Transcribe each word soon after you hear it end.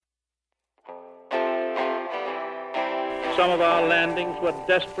some of our landings were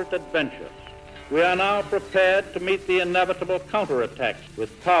desperate adventures. We are now prepared to meet the inevitable counterattacks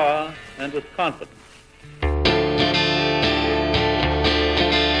with power and with confidence.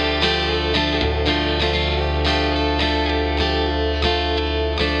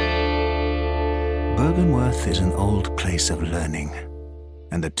 Byrgenwerth is an old place of learning,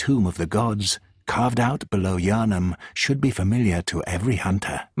 and the tomb of the gods, carved out below Yharnam, should be familiar to every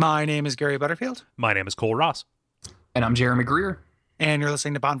hunter. My name is Gary Butterfield. My name is Cole Ross. And I'm Jeremy Greer. And you're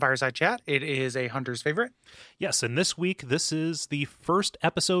listening to Bonfireside Chat. It is a hunter's favorite. Yes, and this week, this is the first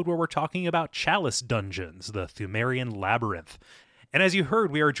episode where we're talking about Chalice dungeons, the Pthumerian Labyrinth. And as you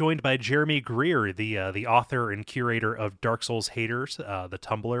heard, we are joined by Jeremy Greer, the author and curator of Dark Souls Haters, the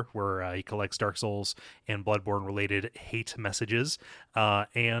Tumblr, where he collects Dark Souls and Bloodborne-related hate messages,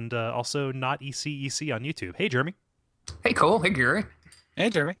 and also Not ECEC on YouTube. Hey, Jeremy. Hey, Cole. Hey, Gary. Hey,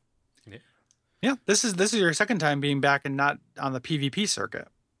 Jeremy. Yeah, this is your second time being back and not on the PvP circuit.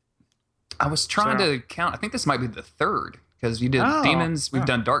 I was trying to count. I think this might be the third, because you did Demons, we've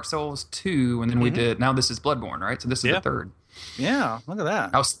done Dark Souls 2, and then we did, now this is Bloodborne, right? So this is the third. Yeah, look at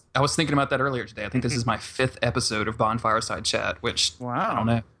that. I was thinking about that earlier today. I think this is my 5th episode of Bonfireside Chat, which, I don't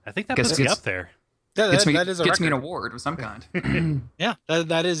know. I think that puts me up there. That gets me an award of some kind. Yeah,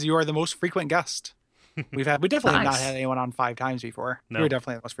 that is, you are the most frequent guest. We definitely have not had anyone on 5 times before. No. You're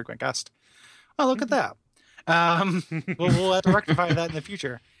definitely the most frequent guest. Oh, look at that. We'll have to rectify that in the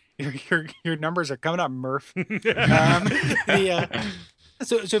future. Your numbers are coming up, Murph.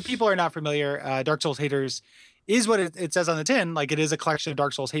 So people are not familiar. Dark Souls Haters is what it says on the tin. Like, it is a collection of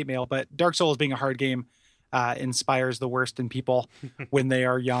Dark Souls hate mail, but Dark Souls, being a hard game, inspires the worst in people when they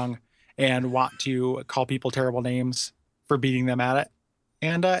are young and want to call people terrible names for beating them at it.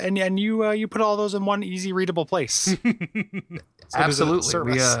 And you put all those in one easy readable place. So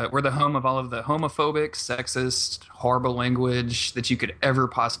absolutely. We're the home of all of the homophobic, sexist, horrible language that you could ever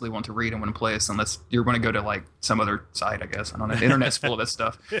possibly want to read in one place, unless you're going to go to like some other site, I guess. I don't know. The internet's full of this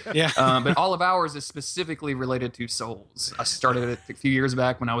stuff. Yeah. But all of ours is specifically related to Souls. I started it a few years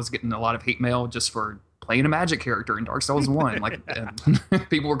back when I was getting a lot of hate mail just for playing a magic character in Dark Souls 1. And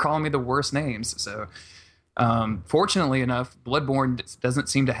people were calling me the worst names. So fortunately enough, Bloodborne doesn't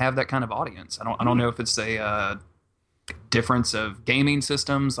seem to have that kind of audience. I don't know if it's a difference of gaming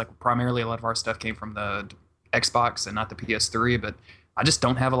systems. Like, primarily a lot of our stuff came from the Xbox and not the PS3, but I just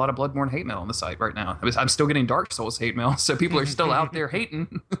don't have a lot of Bloodborne hate mail on the site right now. I'm still getting Dark Souls hate mail, so people are still out there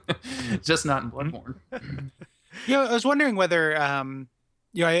hating, just not in Bloodborne. Yeah, I was wondering whether, I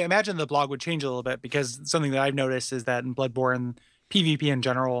imagine the blog would change a little bit, because something that I've noticed is that in Bloodborne, PvP in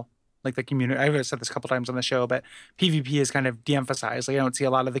general, like the community, I've said this a couple times on the show, but PvP is kind of de-emphasized. Like, I don't see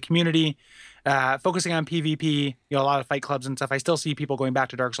a lot of the community focusing on PvP, a lot of fight clubs and stuff. I still see people going back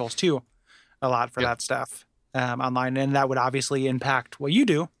to Dark Souls 2 a lot for that stuff online. And that would obviously impact what you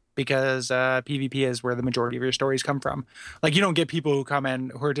do, because PvP is where the majority of your stories come from. Like, you don't get people who come in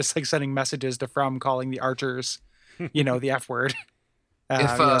who are just like sending messages to From calling the archers, the F word.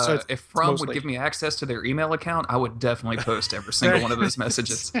 If From would give me access to their email account, I would definitely post every single one of those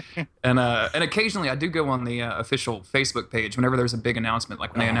messages. And occasionally I do go on the official Facebook page whenever there's a big announcement,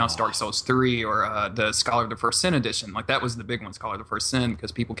 like when they announced Dark Souls 3 or the Scholar of the First Sin edition. Like, that was the big one, Scholar of the First Sin,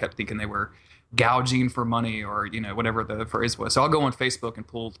 because people kept thinking they were gouging for money or, whatever the phrase was. So I'll go on Facebook and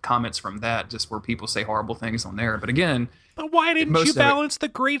pull comments from that, just where people say horrible things on there. But again... But why didn't you balance the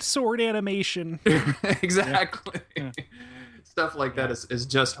great sword animation? Exactly. Yeah. Stuff like that is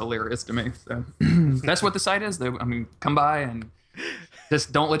just hilarious to me. So that's what the site is. Come by and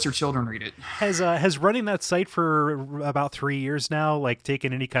just don't let your children read it. Has running that site for about 3 years now, like,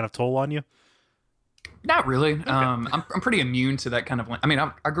 taken any kind of toll on you? Not really. Okay. I'm pretty immune to that kind of.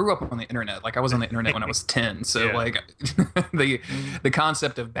 I grew up on the internet. Like, I was on the internet when I was 10. So like the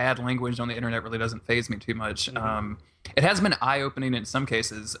concept of bad language on the internet really doesn't faze me too much. It has been eye-opening in some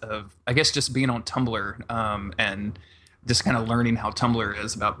cases of, I guess, just being on Tumblr and just kind of learning how Tumblr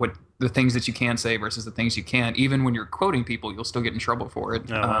is, about what the things that you can say versus the things you can't. Even when you're quoting people, you'll still get in trouble for it.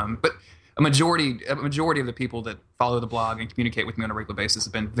 But a majority of the people that follow the blog and communicate with me on a regular basis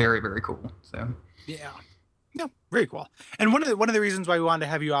have been very, very cool. So yeah, very cool. And one of the reasons why we wanted to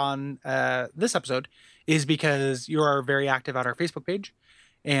have you on this episode is because you are very active on our Facebook page,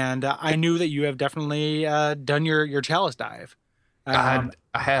 and I knew that you have definitely done your Chalice dive. I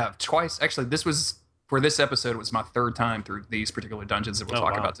have twice, actually. For this episode, it was my 3rd time through these particular dungeons that we'll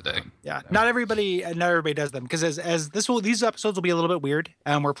talk about today. Yeah, not everybody does them, because these episodes will be a little bit weird.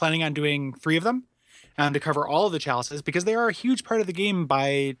 We're planning on doing 3 of them to cover all of the chalices, because they are a huge part of the game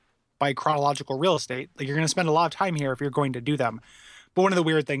by chronological real estate. Like, you're going to spend a lot of time here if you're going to do them. But one of the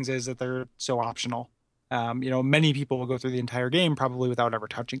weird things is that they're so optional. Many people will go through the entire game probably without ever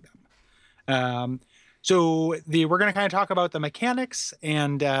touching them. We're going to kind of talk about the mechanics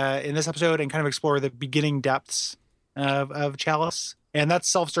and in this episode and kind of explore the beginning depths of Chalice. And that's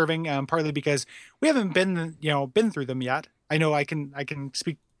self-serving, partly because we haven't been through them yet. I know I can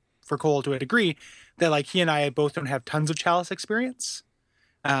speak for Cole to a degree that like he and I both don't have tons of Chalice experience.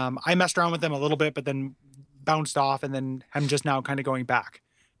 I messed around with them a little bit, but then bounced off, and then I'm just now kind of going back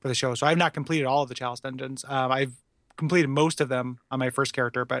for the show. So I've not completed all of the Chalice dungeons. I've completed most of them on my first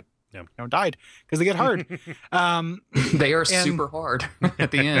character, but died because they get hard. They are super hard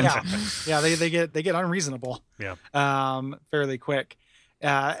at the end. Yeah, they get unreasonable. Fairly quick.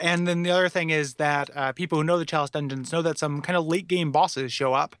 And then the other thing is that people who know the Chalice dungeons know that some kind of late game bosses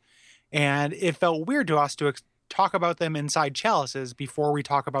show up, and it felt weird to us to talk about them inside Chalices before we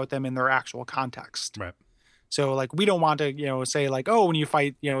talk about them in their actual context. Right. So like we don't want to say like, oh, when you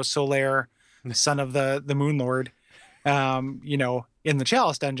fight Solaire, son of the Moon Lord, in the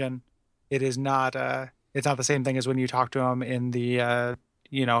Chalice dungeon, it is not it's not the same thing as when you talk to him in the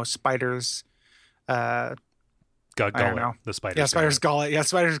spiders Gullet, the spider. Yeah, Spider's Gullet. Yeah,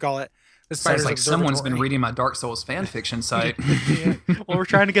 Spider's Gullet. The Sounds like someone's been reading my Dark Souls fan fiction site. Well, we're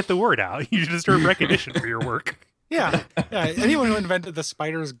trying to get the word out. You deserve recognition for your work. Yeah. Anyone who invented the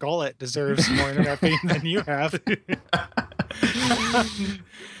Spider's Gullet deserves more internet fame than you have.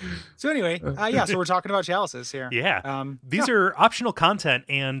 So anyway, so we're talking about chalices here. Yeah. These are optional content,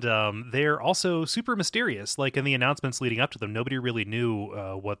 and they're also super mysterious. Like in the announcements leading up to them, nobody really knew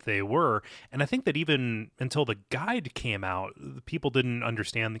what they were. And I think that even until the guide came out, people didn't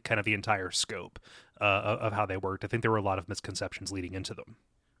understand kind of the entire scope of how they worked. I think there were a lot of misconceptions leading into them.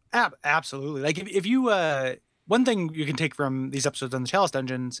 Absolutely. Like if you... one thing you can take from these episodes on the Chalice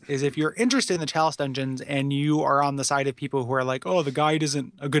Dungeons is if you're interested in the Chalice Dungeons and you are on the side of people who are like, oh, the guide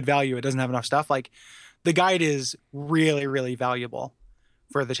isn't a good value, it doesn't have enough stuff, like the guide is really, really valuable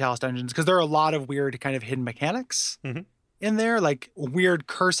for the Chalice Dungeons because there are a lot of weird kind of hidden mechanics in there, like weird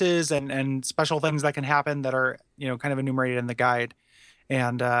curses and special things that can happen that are, kind of enumerated in the guide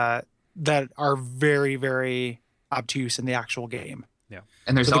and that are very, very obtuse in the actual game. Yeah.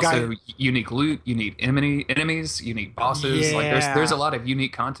 And there's also unique loot, unique enemies, unique bosses. Yeah. Like there's a lot of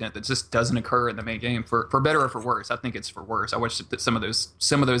unique content that just doesn't occur in the main game for better or for worse. I think it's for worse. I wish that some of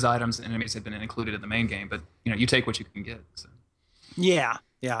those items and enemies had been included in the main game, but you take what you can get. So. Yeah.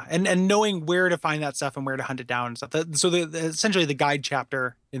 And knowing where to find that stuff and where to hunt it down and stuff. Essentially the guide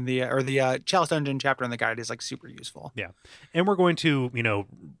chapter in the Chalice Dungeon chapter in the guide is like super useful. Yeah. And we're going to,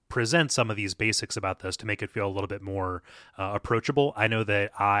 present some of these basics about this to make it feel a little bit more approachable. I know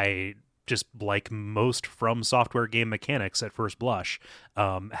that I, just like most From Software game mechanics at first blush,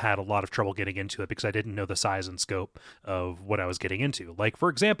 had a lot of trouble getting into it because I didn't know the size and scope of what I was getting into. Like, for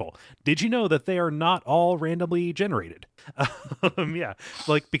example, did you know that they are not all randomly generated?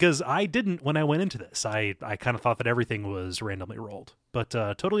 Because I didn't when I went into this. I kind of thought that everything was randomly rolled, but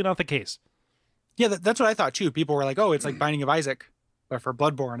totally not the case. Yeah, that's what I thought too. People were like, oh, it's like Binding of Isaac, but for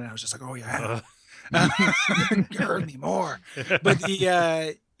Bloodborne. And I was just like, oh, yeah. You heard me more. But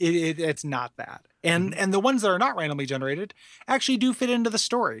it's not that. And the ones that are not randomly generated actually do fit into the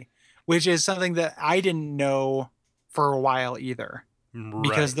story, which is something that I didn't know for a while either. Right.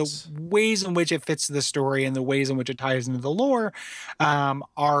 Because the ways in which it fits the story and the ways in which it ties into the lore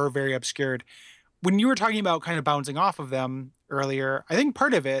are very obscured. When you were talking about kind of bouncing off of them earlier, I think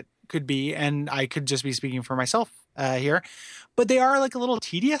part of it could be, and I could just be speaking for myself here, but they are like a little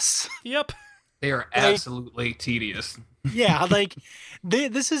tedious. Yep. They are absolutely tedious. Yeah, like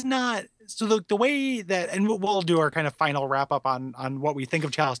this is not so the way that, and we'll do our kind of final wrap up on what we think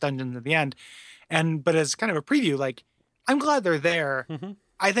of Chalice Dungeons at the end, but as kind of a preview, like I'm glad they're there. Mm-hmm.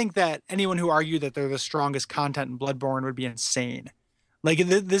 I think that anyone who argued that they're the strongest content in Bloodborne would be insane. Like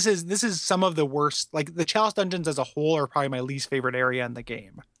this is some of the worst. Like the Chalice Dungeons as a whole are probably my least favorite area in the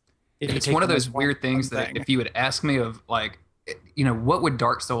game. It's one of those weird things that if you would ask me of like, what would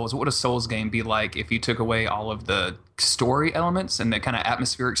what would a Souls game be like if you took away all of the story elements and the kind of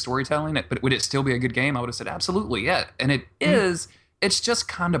atmospheric storytelling, but would it still be a good game? I would have said absolutely, yeah. And it is. It's just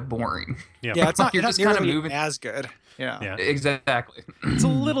kind of boring. Yeah, it's not. You're just kind of moving as good. Yeah, exactly. It's a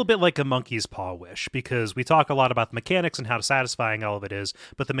little bit like a monkey's paw wish because we talk a lot about the mechanics and how satisfying all of it is,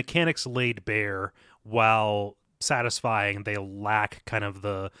 but the mechanics laid bare while satisfying, they lack kind of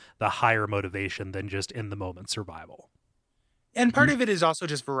the higher motivation than just in the moment survival. And part of it is also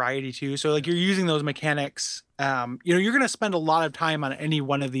just variety too. So like you're using those mechanics, you're going to spend a lot of time on any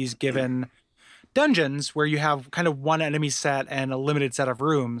one of these given dungeons where you have kind of one enemy set and a limited set of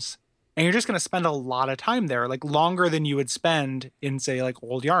rooms. And you're just going to spend a lot of time there, like longer than you would spend in say like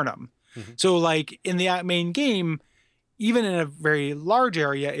Old Yarnum, So like in the main game, even in a very large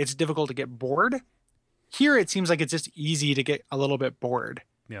area, it's difficult to get bored. Here, it seems like it's just easy to get a little bit bored.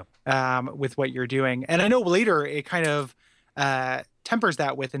 With what you're doing. And I know later it kind of tempers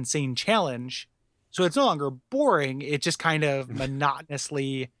that with Insane Challenge. So it's no longer boring. It just kind of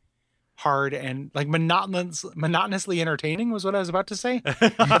monotonously hard and like monotonously entertaining was what I was about to say.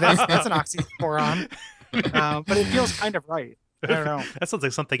 But that's an oxymoron. But it feels kind of right. I don't know. That sounds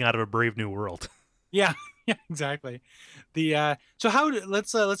like something out of a Brave New World. Yeah, exactly. So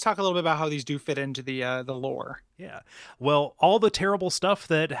let's talk a little bit about how these do fit into the lore. Yeah. Well, all the terrible stuff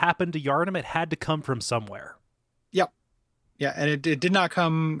that happened to Yharnam, it had to come from somewhere. Yep. Yeah, and it did not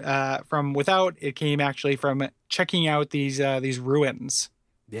come from without. It came actually from checking out these ruins.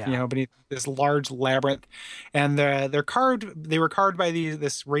 Yeah. Beneath this large labyrinth, and they're carved. They were carved by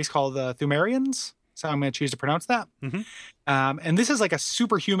this race called the Thumerians. So I'm going to choose to pronounce that. And this is like a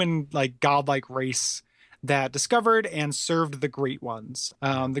superhuman, like godlike race that discovered and served the Great Ones.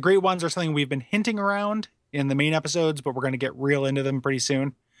 The Great Ones are something we've been hinting around in the main episodes, but we're going to get real into them pretty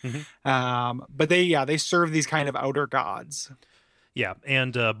soon. But they serve these kind of outer gods. Yeah,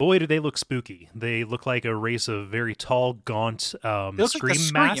 and boy, do they look spooky. They look like a race of very tall, gaunt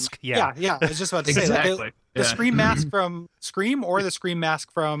Scream mask. Yeah. I was just about to say exactly. The Scream mask from Scream or the Scream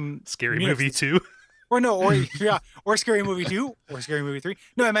mask from Scary Movie 2. Or Scary Movie 2 or Scary Movie 3.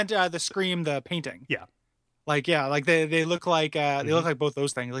 No, I meant the Scream, the painting. Yeah. Like they look like they look like both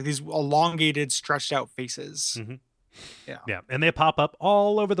those things, like these elongated, stretched out faces. Yeah, and they pop up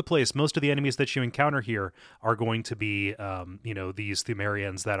all over the place. Most of the enemies that you encounter here are going to be, these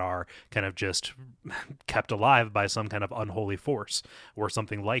Thumerians that are kind of just kept alive by some kind of unholy force or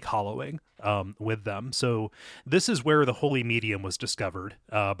something like hollowing with them. So this is where the holy medium was discovered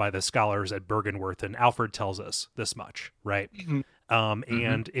by the scholars at Bergenworth, and Alfred tells us this much, right?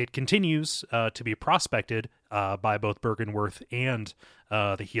 And it continues to be prospected by both Bergenworth and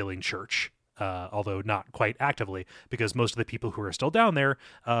the Healing Church. Although not quite actively, because most of the people who are still down there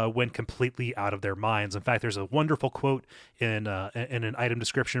went completely out of their minds. In fact, there's a wonderful quote in an item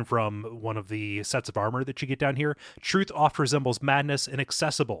description from one of the sets of armor that you get down here. Truth oft resembles madness,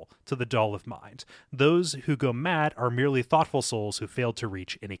 inaccessible to the dull of mind. Those who go mad are merely thoughtful souls who failed to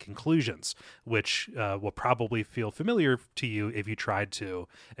reach any conclusions, which will probably feel familiar to you if you tried to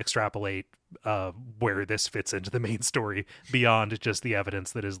extrapolate where this fits into the main story beyond just the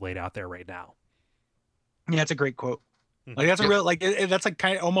evidence that is laid out there right now. Yeah, it's a great quote. Like that's a real that's like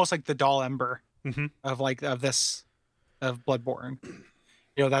kind of almost like the Doll Ember of Bloodborne.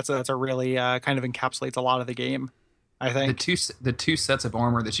 That's a really kind of encapsulates a lot of the game. I think the two sets of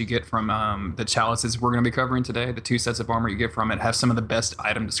armor that you get from the chalices we're going to be covering today, the two sets of armor you get from it have some of the best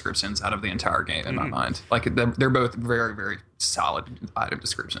item descriptions out of the entire game in my mind. Like they're both very, very solid item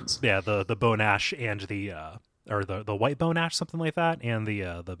descriptions. Yeah, the bone ash and the white bone ash, something like that, and the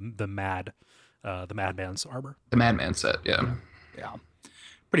madman's armor. The madman set, yeah,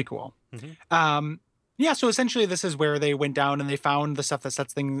 pretty cool. Yeah, so essentially this is where they went down and they found the stuff that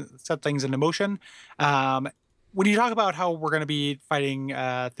set things into motion. When you talk about how we're going to be fighting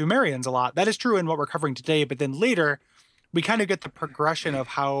Thumerians a lot, that is true in what we're covering today. But then later, we kind of get the progression of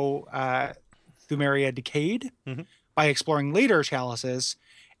how Thumeria decayed by exploring later chalices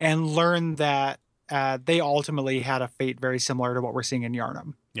and learn that they ultimately had a fate very similar to what we're seeing in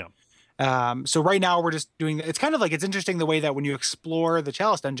Yharnam. Yeah. So right now we're just doing, it's kind of like, it's interesting the way that when you explore the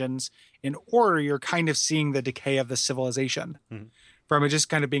chalice dungeons in order, you're kind of seeing the decay of the civilization. From it just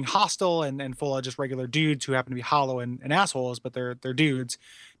kind of being hostile and full of just regular dudes who happen to be hollow and assholes, but they're dudes,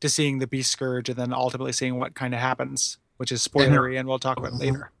 to seeing the beast scourge and then ultimately seeing what kind of happens, which is spoilery, and we'll talk about it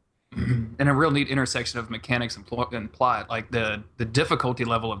later. And a real neat intersection of mechanics and plot. Like the difficulty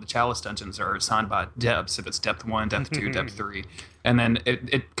level of the chalice dungeons are assigned by depths. If it's depth 1, depth 2, depth 3. And then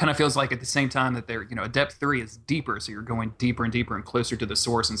it kind of feels like at the same time that they're, depth 3 is deeper. So you're going deeper and deeper and closer to the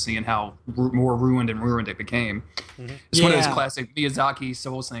source and seeing how more ruined it became. It's one of those classic Miyazaki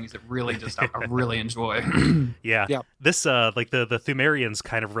Souls things that really just I really enjoy. Yeah. This like the Thumerians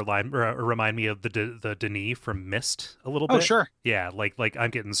kind of remind me of the Denis from Myst a little bit. Oh, sure. Yeah, like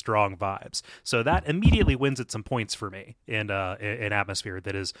I'm getting strong vibes. So that immediately wins it some points for me and an atmosphere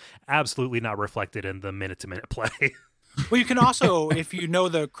that is absolutely not reflected in the minute-to-minute play. Well, you can also, if you know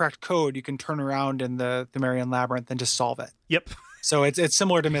the correct code, you can turn around in the Thumerian labyrinth and just solve it. Yep. So it's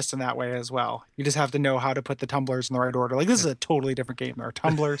similar to Myst in that way as well. You just have to know how to put the tumblers in the right order. Like, this is a totally different game. There are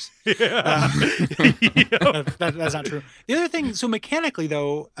tumblers. That's not true. The other thing, so mechanically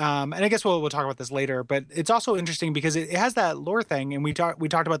though, and I guess we'll talk about this later, but it's also interesting because it has that lore thing, and we talked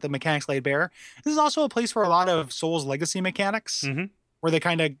about the mechanics laid bare. This is also a place for a lot of Souls legacy mechanics. where they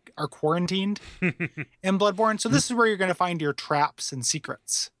kind of are quarantined in Bloodborne. So this is where you're going to find your traps and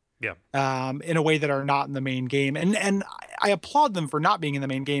secrets. Yeah. In a way that are not in the main game. And I applaud them for not being in the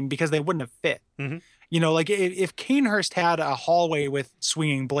main game because they wouldn't have fit. Mm-hmm. You know, like if Canehurst had a hallway with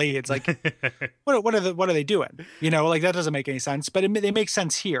swinging blades, like what are they doing? You know, like that doesn't make any sense, but they make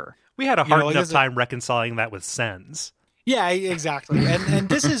sense here. We had a hard like enough time reconciling that with Sens. Yeah, exactly. And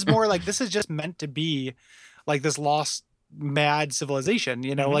this is more like, this is just meant to be like this lost mad civilization,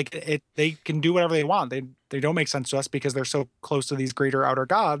 you know, like they can do whatever they want. They don't make sense to us because they're so close to these greater outer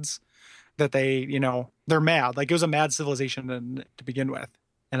gods that they, you know, they're mad. Like it was a mad civilization to begin with,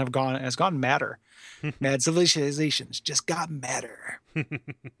 and has gone madder. Mad civilizations just got madder.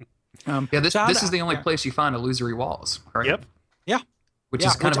 This is the only place you find illusory walls, right? Yep. Yeah. Which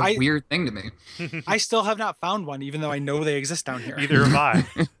is kind of a weird thing to me. I still have not found one, even though I know they exist down here. Neither have I.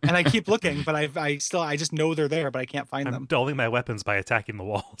 And I keep looking, but I just know they're there, but I can't find them. I'm dulling my weapons by attacking the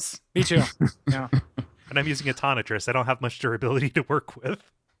walls. Me too. Yeah. And I'm using a Tonitrus. I don't have much durability to work with.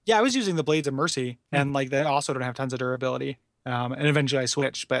 Yeah, I was using the Blades of Mercy, and like they also don't have tons of durability. And eventually I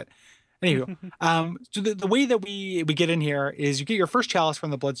switched, but anywho, so the way that we get in here is you get your first chalice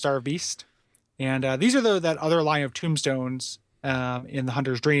from the Bloodstarved Beast, and these are that other line of tombstones in the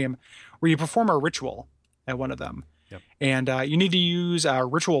Hunter's Dream, where you perform a ritual at one of them. Yep. And you need to use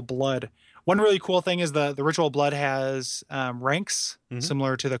ritual blood. One really cool thing is the ritual blood has ranks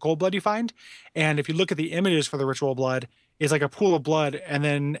similar to the cold blood you find. And if you look at the images for the ritual blood, it's like a pool of blood. And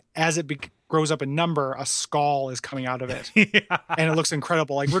then as it grows up in number, a skull is coming out of it. Yeah. And it looks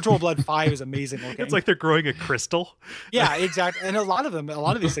incredible. Like ritual blood 5 is amazing looking. It's like they're growing a crystal. Yeah, exactly. And a lot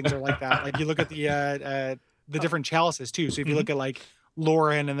of these things are like that. Like you look at the different chalices too. So if you look at like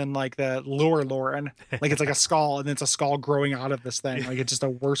Lauren and then like the lower Lauren, like it's like a skull and it's a skull growing out of this thing. Like it's just a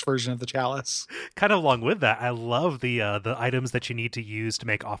worse version of the chalice. Kind of along with that, I love the items that you need to use to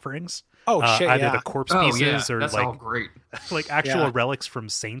make offerings. Oh shit! Either the corpse pieces or that's like all great. like actual relics from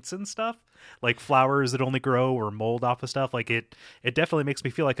saints and stuff, like flowers that only grow or mold off of stuff. Like it definitely makes me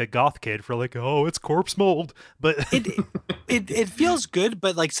feel like a goth kid for like, oh, it's corpse mold. But it feels good,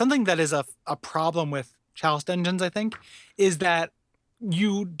 but like something that is a problem with Chalice dungeons, I think, is that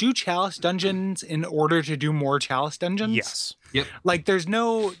you do Chalice dungeons in order to do more Chalice dungeons. Yes. Yep. Like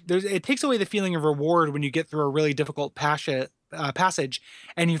it takes away the feeling of reward when you get through a really difficult passage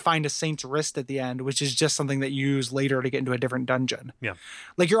and you find a saint's wrist at the end, which is just something that you use later to get into a different dungeon. Yeah.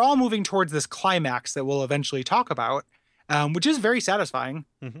 Like you're all moving towards this climax that we'll eventually talk about, which is very satisfying.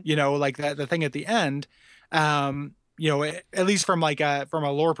 You know, like the thing at the end, you know, at least from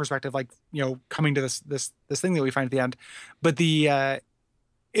a lore perspective, like, you know, coming to this thing that we find at the end, but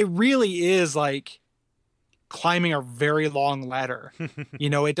it really is like climbing a very long ladder. You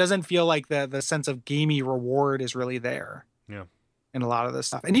know, it doesn't feel like the sense of gamey reward is really there. Yeah. In a lot of this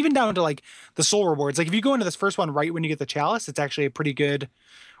stuff. And even down to like the soul rewards. Like if you go into this first one right when you get the chalice, it's actually a pretty good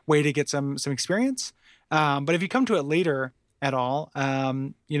way to get some experience. But if you come to it later at all,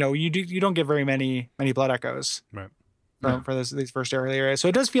 you know, you don't get very many blood echoes. Right. For these first early areas. So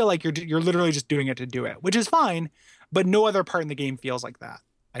it does feel like you're literally just doing it to do it, which is fine, but no other part in the game feels like that.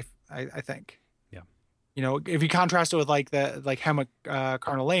 I think. Yeah. You know, if you contrast it with like Hammock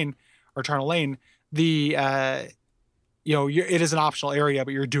Carnal Lane or Charnel Lane, the you know, it is an optional area,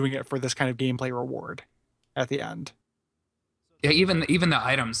 but you're doing it for this kind of gameplay reward at the end. Yeah, even the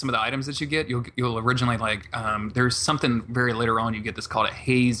items, some of the items that you get, you'll originally like there's something very later on you get this called a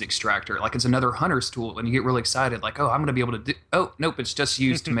haze extractor. Like it's another hunter's tool, and you get really excited, like, oh, I'm gonna be able to do. Oh, nope, it's just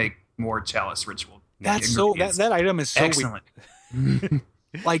used to make more chalice ritual. That's so that item is so excellent. Weird.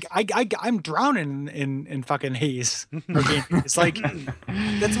 Like I'm drowning in fucking haze. It's like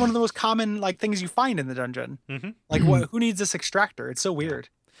that's one of the most common like things you find in the dungeon. Like who needs this extractor? It's so weird.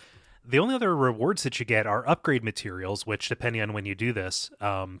 The only other rewards that you get are upgrade materials, which, depending on when you do this,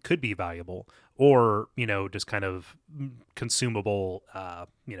 could be valuable, or, you know, just kind of consumable,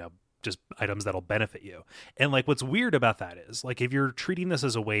 you know, just items that'll benefit you. And like what's weird about that is, like, if you're treating this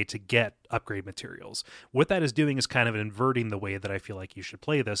as a way to get upgrade materials, what that is doing is kind of inverting the way that I feel like you should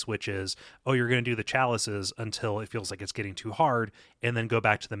play this, which is, oh, you're going to do the chalices until it feels like it's getting too hard, and then go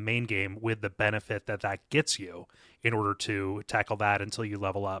back to the main game with the benefit that gets you in order to tackle that until you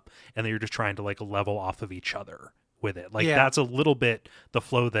level up, and then you're just trying to like level off of each other with it. Like that's a little bit the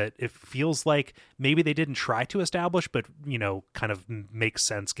flow that it feels like maybe they didn't try to establish, but, you know, kind of makes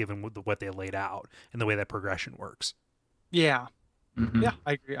sense given what they laid out and the way that progression works. Yeah. Yeah,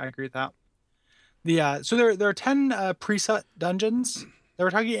 I agree with that. So there are 10 preset dungeons that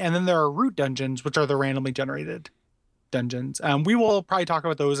we're talking, and then there are root dungeons, which are the randomly generated dungeons. We will probably talk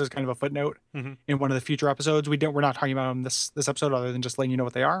about those as kind of a footnote in one of the future episodes. We're not talking about them this episode, other than just letting you know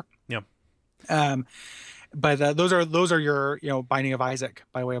what they are. Yeah. But those are your Binding of Isaac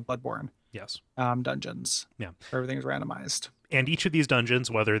by way of Bloodborne. Yes. Dungeons. Yeah. Everything is randomized. And each of these dungeons,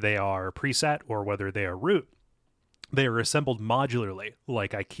 whether they are preset or whether they are root, they are assembled modularly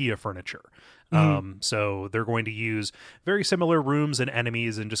like IKEA furniture. So they're going to use very similar rooms and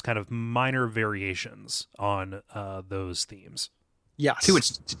enemies and just kind of minor variations on those themes. Yes. To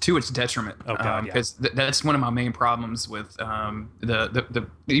its detriment. Oh God, yeah. Because that's one of my main problems with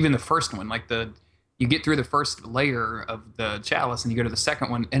even the first one. Like you get through the first layer of the Chalice and you go to the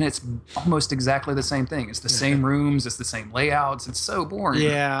second one, and it's almost exactly the same thing. It's the same rooms, it's the same layouts. It's so boring.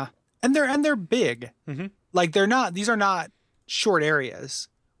 Yeah, and they're big. Like these are not short areas.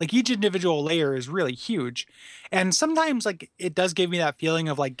 Like each individual layer is really huge, and sometimes like it does give me that feeling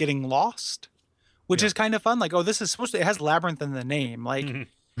of like getting lost, which is kind of fun. Like, oh, this is it has labyrinth in the name. Like,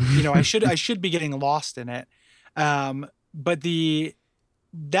 I should be getting lost in it. But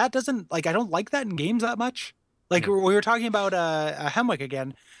that doesn't, like, I don't like that in games that much. Like we were talking about Hemwick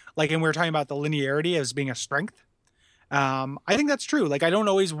again, like, and we were talking about the linearity as being a strength. I think that's true. Like, I don't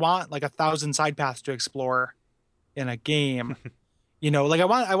always want like 1,000 side paths to explore in a game. Like I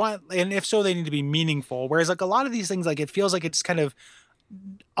want, and if so, they need to be meaningful. Whereas like a lot of these things, like it feels like it's kind of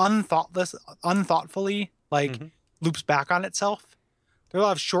unthoughtfully like loops back on itself. There are a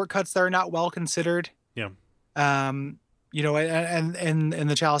lot of shortcuts that are not well considered. Yeah. And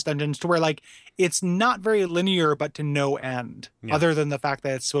the Chalice dungeons, to where like it's not very linear, but to no end, other than the fact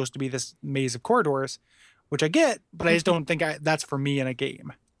that it's supposed to be this maze of corridors, which I get, but I just don't think that's for me in a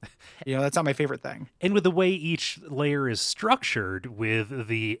game. That's not my favorite thing. And with the way each layer is structured, with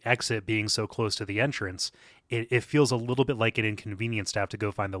the exit being so close to the entrance, it feels a little bit like an inconvenience to have to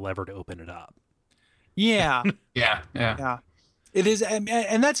go find the lever to open it up. Yeah. Yeah. It is, and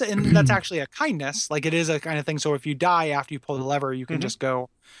that's actually a kindness. Like it is a kind of thing. So if you die after you pull the lever, you can just go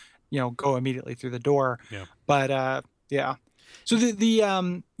immediately through the door. Yeah. But yeah. So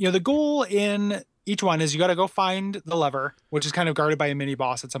the goal in each one is you got to go find the lever, which is kind of guarded by a mini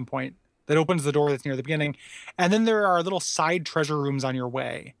boss at some point that opens the door that's near the beginning, and then there are little side treasure rooms on your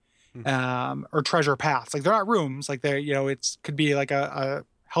way, or treasure paths. Like they're not rooms. Like it could be like a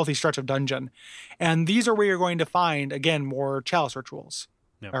healthy stretch of dungeon, and these are where you're going to find again more Chalice rituals,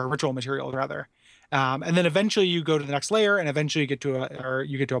 or ritual materials rather, and then eventually you go to the next layer, and eventually you get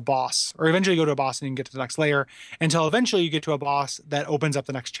to a boss, or eventually you go to a boss and you can get to the next layer, until eventually you get to a boss that opens up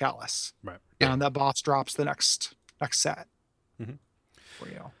the next Chalice. Right. And that boss drops the next set for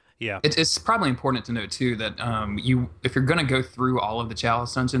you. Yeah. It's probably important to note too that if you're going to go through all of the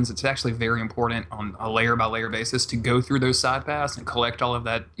Chalice dungeons, it's actually very important on a layer by layer basis to go through those side paths and collect all of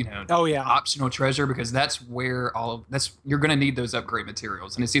that optional treasure, because that's where you're going to need those upgrade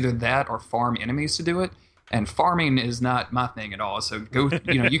materials, and it's either that or farm enemies to do it. And farming is not my thing at all. So go,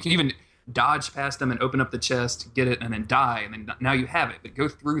 you can even dodge past them and open up the chest, get it, and then die, and then now you have it. But go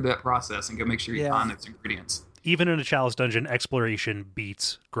through that process and go make sure you find those ingredients. Even in a Chalice dungeon, exploration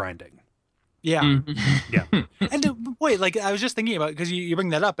beats grinding. Yeah. Yeah. And wait, like I was just thinking about, because you bring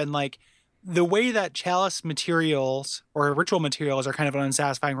that up, and like the way that Chalice materials or ritual materials are kind of an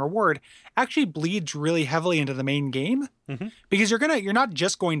unsatisfying reward actually bleeds really heavily into the main game, because you're not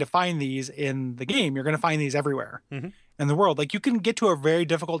just going to find these in the game. You're going to find these everywhere in the world. Like you can get to a very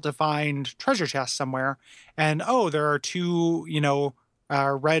difficult to find treasure chest somewhere, and there are two,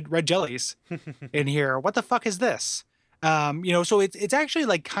 red jellies in here. What the fuck is this? So it's actually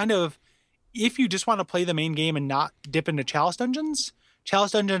like kind of, if you just want to play the main game and not dip into Chalice dungeons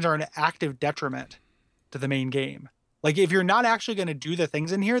are an active detriment to the main game. Like if you're not actually going to do the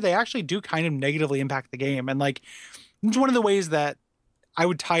things in here, they actually do kind of negatively impact the game. And like, it's one of the ways that I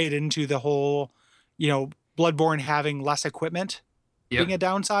would tie it into the whole, Bloodborne having less equipment being a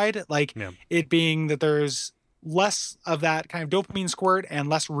downside, like it being that there's less of that kind of dopamine squirt and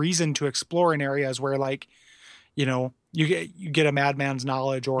less reason to explore in areas where like, you get a madman's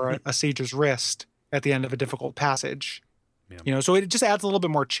knowledge or a sage's wrist at the end of a difficult passage. So it just adds a little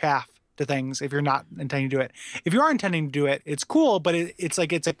bit more chaff to things if you're not intending to do it. If you are intending to do it, it's cool, but it's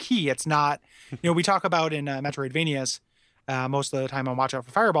like it's a key. It's not, we talk about in Metroidvanias most of the time on Watch Out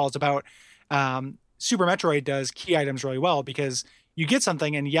for Fireballs about Super Metroid does key items really well, because you get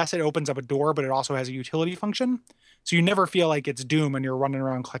something and yes, it opens up a door, but it also has a utility function. So you never feel like it's Doom and you're running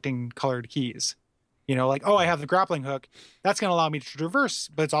around collecting colored keys. Like, I have the grappling hook. That's going to allow me to traverse,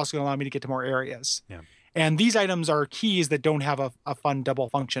 but it's also going to allow me to get to more areas. Yeah. And these items are keys that don't have a fun double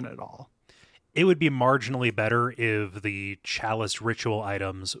function at all. It would be marginally better if the Chalice ritual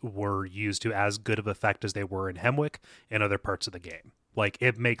items were used to as good of effect as they were in Hemwick and other parts of the game. Like,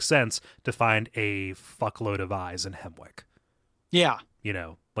 it makes sense to find a fuckload of eyes in Hemwick. Yeah. You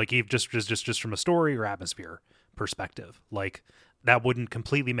know, like just from a story or atmosphere perspective. Like, that wouldn't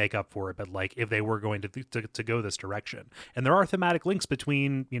completely make up for it, but like if they were going to go this direction. And there are thematic links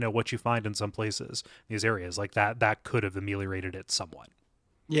between, you know, what you find in some places, these areas, like that could have ameliorated it somewhat.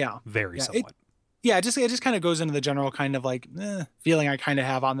 Yeah. Somewhat. It just kind of goes into the general kind of like feeling I kind of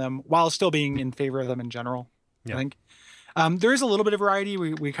have on them while still being in favor of them in general. Yeah. I think there is a little bit of variety.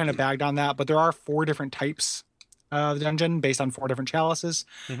 We kind of bagged on that, but there are 4 different types of dungeon based on 4 different chalices.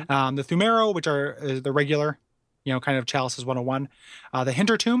 Mm-hmm. The Thumero, which are the regular, you know, kind of Chalices 101. The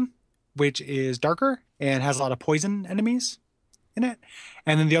Hintertomb, which is darker and has a lot of poison enemies in it,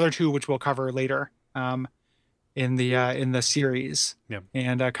 and then the other 2, which we'll cover later in the series,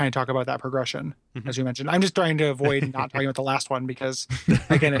 and kind of talk about that progression as we mentioned. I'm just trying to avoid not talking about the last one because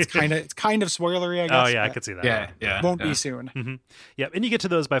again, it's kind of spoilery, I guess. Oh yeah, I could see that. Yeah. Won't be soon. Mm-hmm. Yeah, and you get to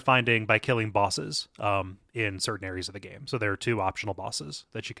those by killing bosses in certain areas of the game. So there are 2 optional bosses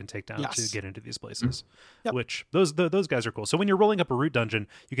that you can take down to get into these places. Yep. Which those guys are cool. So when you're rolling up a root dungeon,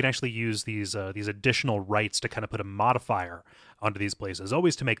 you can actually use these additional rights to kind of put a modifier onto these places,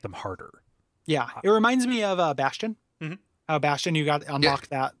 always to make them harder. Yeah, it reminds me of Bastion. Mm-hmm. Bastion, you got to unlock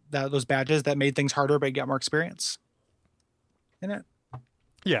those badges that made things harder, but you got more experience in it.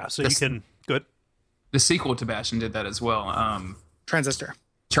 Yeah, so you can good. The sequel to Bastion did that as well. Transistor,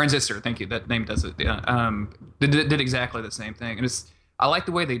 thank you. That name does it. Yeah, did exactly the same thing, and I like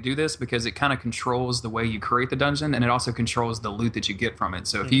the way they do this because it kind of controls the way you create the dungeon, and it also controls the loot that you get from it.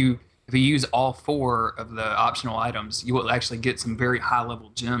 So if you use all 4 of the optional items, you will actually get some very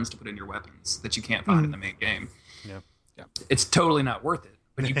high-level gems to put in your weapons that you can't find in the main game. Yeah. It's totally not worth it,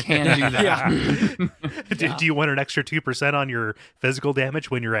 but you can do that. Do you want an extra 2% on your physical damage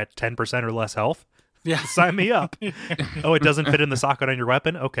when you're at 10% or less health? Yeah. Sign me up. Oh, it doesn't fit in the socket on your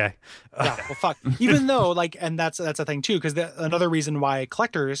weapon? Okay. Yeah, well, fuck. Even though, like, and that's a thing, too, because another reason why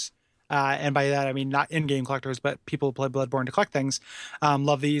collectors... and by that, I mean not in-game collectors, but people who play Bloodborne to collect things,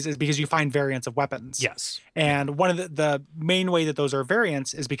 love these is because you find variants of weapons. Yes. And one of the main way that those are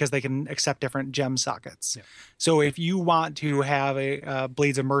variants is because they can accept different gem sockets. Yeah. So if you want to have a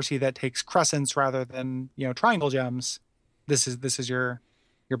Blades of Mercy that takes crescents rather than, you know, triangle gems, this is your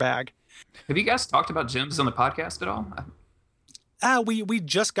bag. Have you guys talked about gems on the podcast at all? We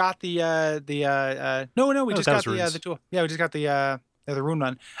just got the just got the tool. Yeah, we just got the rune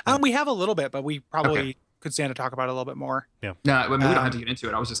one. We have a little bit, but we probably could stand to talk about it a little bit more. Yeah. No, I mean, we don't have to get into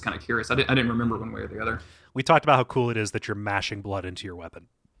it. I was just kind of curious. I didn't remember one way or the other. We talked about how cool it is that you're mashing blood into your weapon.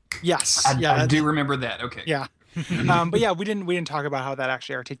 Yes. I do remember that. Okay. Yeah. But yeah, we didn't talk about how that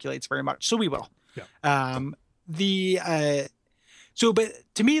actually articulates very much. So we will. Yeah. But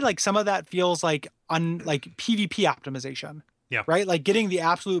to me, like some of that feels like PvP optimization. Yeah. Right? Like getting the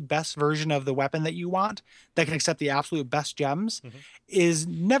absolute best version of the weapon that you want that can accept the absolute best gems is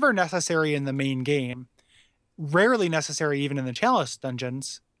never necessary in the main game. Rarely necessary even in the Chalice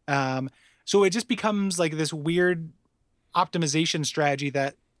dungeons. So it just becomes like this weird optimization strategy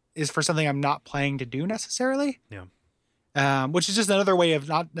that is for something I'm not planning to do necessarily. Yeah. Which is just another way of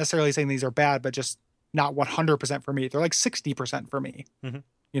not necessarily saying these are bad, but just not 100% for me. They're like 60% for me,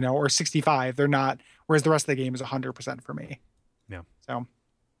 you know, or 65. They're not, whereas the rest of the game is 100% for me. Yeah. So,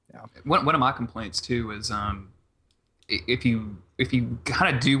 yeah. One of my complaints too is if you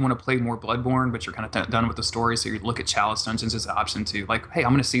kind of do want to play more Bloodborne, but you're kind of done with the story, so you look at Chalice Dungeons as an option to like, hey,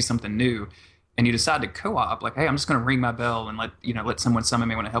 I'm going to see something new, and you decide to co-op, like, hey, I'm just going to ring my bell and let someone summon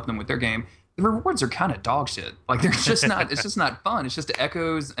me when I help them with their game. The rewards are kind of dog shit. Like they're just not. It's just not fun. It's just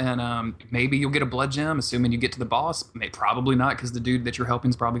echoes, and maybe you'll get a blood gem, assuming you get to the boss. Probably not, because the dude that you're helping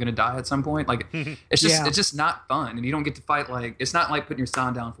is probably going to die at some point. Like it's just not fun, and you don't get to fight. Like it's not like putting your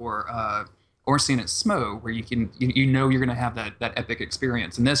sign down for Orcine at Smo, where you know you're going to have that epic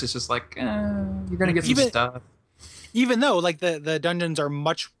experience. And this is just like you're going to get some stuff. Even though like the dungeons are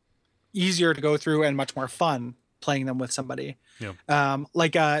much easier to go through and much more fun playing them with somebody. Yeah.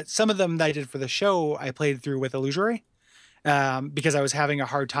 Some of them that I did for the show, I played through with Illusory because I was having a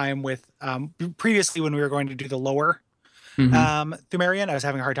hard time with previously when we were going to do the lower Thumerian, I was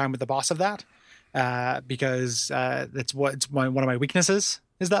having a hard time with the boss of that because it's one of my weaknesses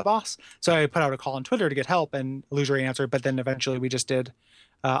is that boss. So I put out a call on Twitter to get help, and Illusory answered, but then eventually we just did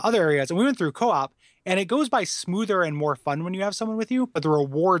other areas, and we went through co-op, and it goes by smoother and more fun when you have someone with you, but the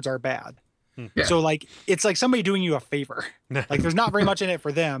rewards are bad. Yeah. So like it's like somebody doing you a favor. Like there's not very much in it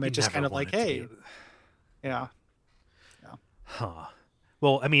for them. It's just kind of like, hey, yeah. Huh.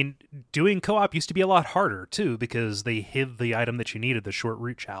 Well, I mean, doing co-op used to be a lot harder too, because they hid the item that you needed, the short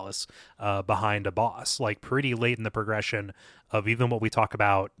root chalice, behind a boss, like pretty late in the progression of even what we talk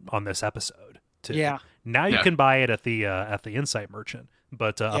about on this episode. Too. Yeah. Now you can buy it at the Insight Merchant,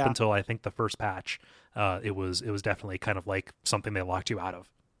 but up Yeah. until I think the first patch, it was definitely kind of like something they locked you out of.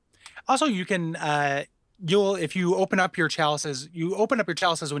 Also, you can if you open up your chalices,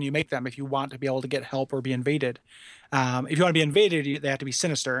 when you make them if you want to be able to get help or be invaded. If you want to be invaded, they have to be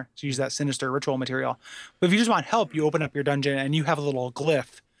sinister. So use that sinister ritual material. But if you just want help, you open up your dungeon and you have a little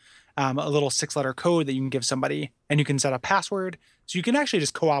glyph, a little 6-letter code that you can give somebody, and you can set a password. So you can actually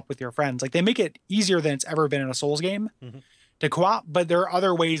just co-op with your friends. Like, they make it easier than it's ever been in a Souls game to co-op, but there are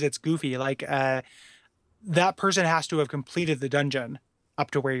other ways it's goofy. Like that person has to have completed the dungeon up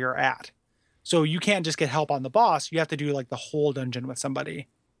to where you're at. So you can't just get help on the boss. You have to do like the whole dungeon with somebody,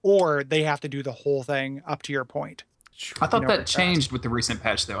 or they have to do the whole thing up to your point. I thought that changed with the recent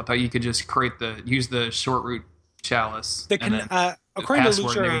patch, though. I thought you could just use the short root chalice. According to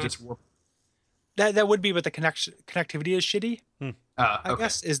Lucia, that would be, but the connectivity is shitty. I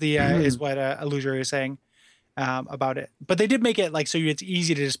guess is what Illusory is saying about it. But they did make it like so it's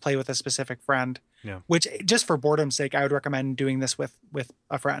easy to just play with a specific friend. Yeah. Which, just for boredom's sake, I would recommend doing this with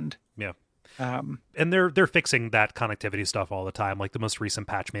a friend. Yeah. And they're fixing that connectivity stuff all the time. Like the most recent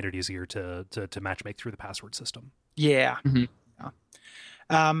patch made it easier to matchmake through the password system. Yeah.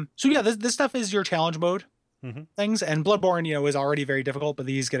 Yeah. So yeah, this stuff is your challenge mode things, and Bloodborne, is already very difficult, but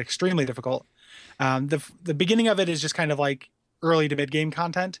these get extremely difficult. The beginning of it is just kind of like early to mid game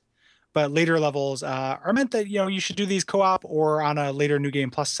content, but later levels are meant that you should do these co-op or on a later new game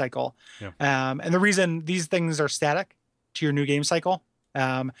plus cycle. Yeah. And the reason these things are static to your new game cycle,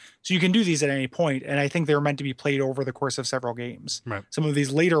 so you can do these at any point, and I think they're meant to be played over the course of several games. Right. Some of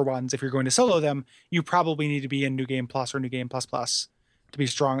these later ones, if you're going to solo them, you probably need to be in New Game Plus or New Game Plus Plus to be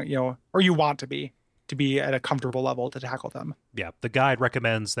strong, or you want to be at a comfortable level to tackle them. Yeah, the guide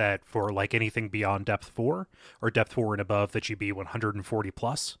recommends that for like anything beyond depth 4 or depth 4 and above, that you be 140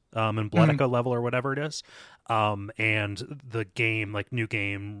 plus in Blood Echo level or whatever it is. And the game, like new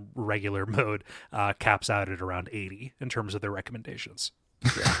game regular mode, caps out at around 80 in terms of their recommendations.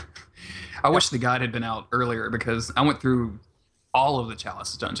 Yeah. I wish the guide had been out earlier, because I went through all of the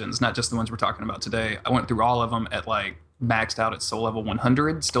Chalice dungeons, not just the ones we're talking about today. I went through all of them at like maxed out at soul level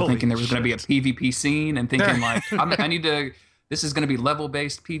 100, still thinking there was going to be a PvP scene, and thinking like, I need to, this is going to be level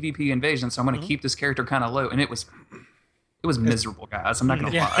based PvP invasion, so I'm going to keep this character kind of low. And it was miserable, guys. I'm not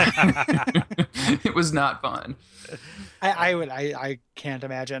going to lie. It was not fun. I can't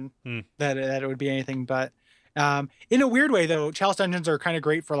imagine that it would be anything but. In a weird way, though, Chalice dungeons are kind of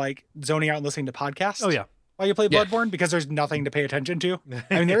great for like zoning out and listening to podcasts. Oh yeah. While you play Bloodborne, because there's nothing to pay attention to.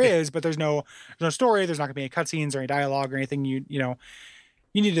 I mean, there is, but there's no story. There's not going to be any cutscenes or any dialogue or anything. You need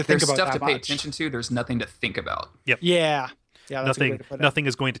to think There's about stuff that to pay much. attention to. There's nothing to think about. Yep. Yeah. That's a good way to put it. Nothing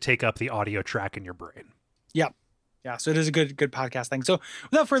is going to take up the audio track in your brain. Yep. Yeah. So it is a good podcast thing. So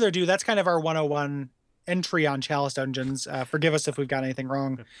without further ado, that's kind of our 101 entry on Chalice Dungeons. Forgive us if we've got anything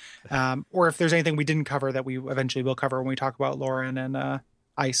wrong, or if there's anything we didn't cover that we eventually will cover when we talk about Lauren and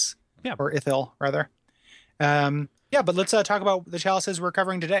Ice, or Ithil rather. But let's talk about the chalices we're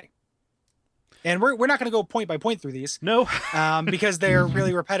covering today. And we're not going to go point by point through these. No. Because they're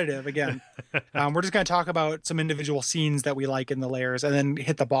really repetitive again. We're just going to talk about some individual scenes that we like in the layers, and then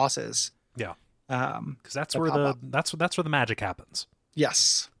hit the bosses. Yeah. Because that's where the magic happens.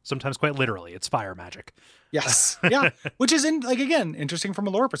 Yes. Sometimes quite literally, it's fire magic. Yes. Yeah. Which is interesting from a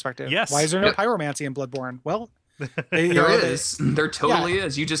lore perspective. Yes. Why is there no pyromancy in Bloodborne? Well, there totally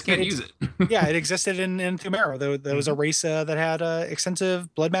is. You just can't use it. Yeah, it existed in Thumero. There was a race that had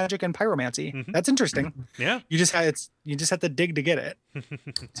extensive blood magic and pyromancy. That's interesting. Yeah, you just had to dig to get it.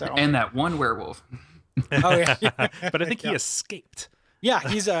 So. And that one werewolf. Oh yeah, but I think he escaped. Yeah,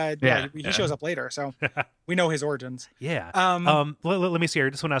 he's he shows up later, so we know his origins. Yeah. Let me see here. I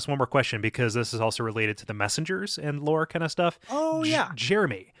just want to ask one more question, because this is also related to the messengers and lore kind of stuff. Oh yeah,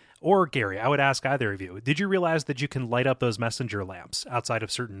 Jeremy or Gary, I would ask either of you, did you realize that you can light up those messenger lamps outside of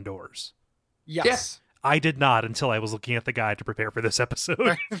certain doors? Yes. I did not until I was looking at the guide to prepare for this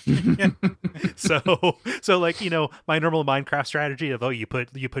episode. So like, my normal Minecraft strategy of, you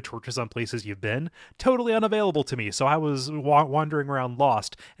put torches on places you've been, totally unavailable to me. So I was wandering around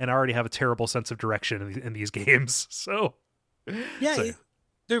lost, and I already have a terrible sense of direction in these games. So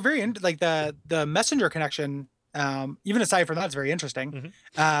they're very like the messenger connection. Even aside from that, it's very interesting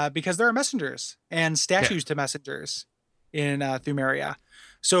because there are messengers and statues to messengers in Thumeria.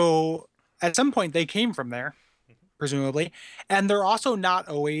 So at some point they came from there, presumably, and they're also not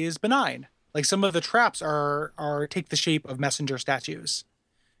always benign. Like some of the traps are take the shape of messenger statues.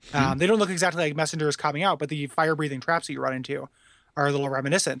 They don't look exactly like messengers coming out, but the fire-breathing traps that you run into are a little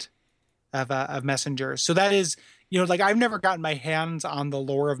reminiscent of messengers. So that is, like I've never gotten my hands on the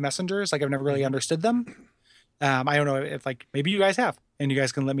lore of messengers. Like I've never really understood them. I don't know if like maybe you guys have, and you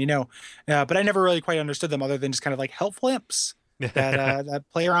guys can let me know. But I never really quite understood them other than just kind of like helpful imps that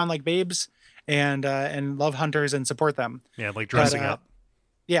play around like babes and love hunters and support them. Yeah, like dressing up.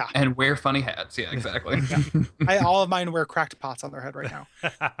 Yeah. And wear funny hats. Yeah, exactly. All of mine wear cracked pots on their head right now.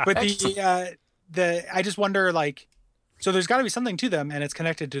 But I just wonder, like, so there's got to be something to them, and it's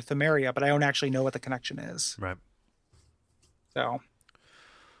connected to Themeria, but I don't actually know what the connection is. Right.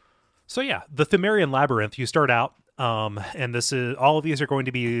 So yeah, the Thumerian Labyrinth, you start out, and all of these are going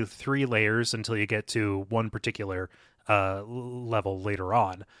to be 3 layers until you get to one particular level later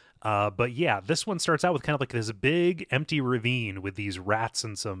on. But yeah, this one starts out with kind of like this big empty ravine with these rats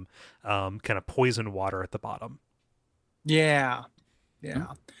and some kind of poison water at the bottom. Yeah.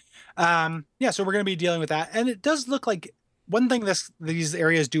 So we're going to be dealing with that. And it does look like one thing these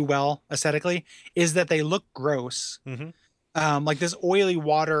areas do well aesthetically is that they look gross. Mm-hmm. Like this oily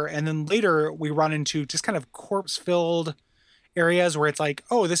water, and then later we run into just kind of corpse-filled areas where it's like,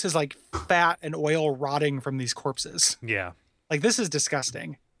 oh, this is like fat and oil rotting from these corpses. Yeah, like this is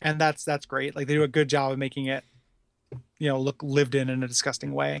disgusting, and that's great. Like they do a good job of making it, look lived in a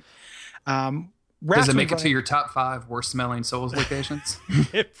disgusting way. Does it make it to your top 5 worst-smelling Souls locations?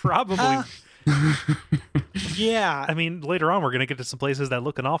 It probably. Yeah. I mean, later on we're gonna get to some places that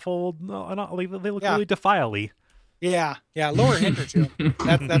look an awful. They look really defile-y. Yeah, lower hint or two.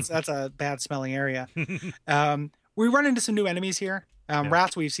 That's a bad smelling area. We run into some new enemies here.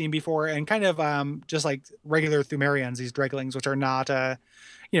 Rats we've seen before, and kind of just like regular Thumerians, these Dreglings, which are not, are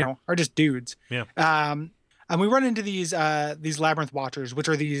just dudes. Yeah. And we run into these Labyrinth Watchers, which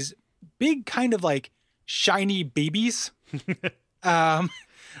are these big kind of like shiny babies.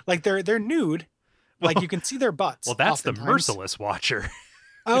 Like they're nude. Like you can see their butts. Well, that's oftentimes. the Merciless Watcher.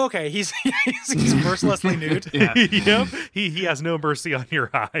 Oh, okay. He's mercilessly nude. Yeah. Yep. He has no mercy on your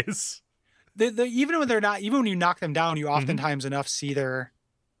eyes. Even when you knock them down, you oftentimes enough see their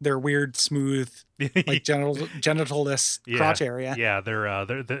weird, smooth, like genital-less crotch area. Yeah,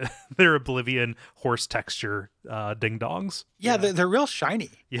 they're Oblivion horse texture ding dongs. Yeah, they're real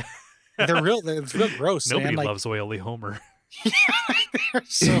shiny. Yeah, it's real gross. Nobody man. loves oily Homer. Yeah, they're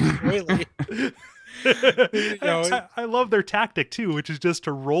so oily. I love their tactic too, which is just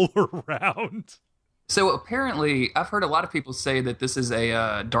to roll around. So apparently, I've heard a lot of people say that this is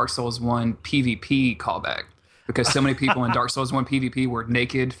a Dark Souls 1 PvP callback, because so many people in Dark Souls 1 PvP were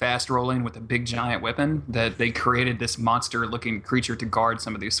naked, fast rolling with a big giant weapon, that they created this monster-looking creature to guard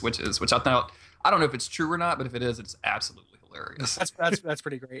some of these switches, which I don't know if it's true or not, but if it is, it's absolutely hilarious. That's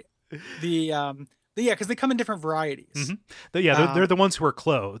pretty great. Because they come in different varieties. Mm-hmm. They're the ones who are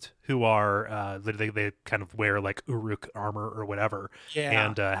clothed, who are they kind of wear like Uruk armor or whatever,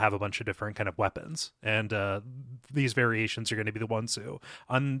 and have a bunch of different kind of weapons. And these variations are going to be the ones who,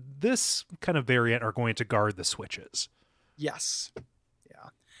 on this kind of variant, are going to guard the switches. Yes.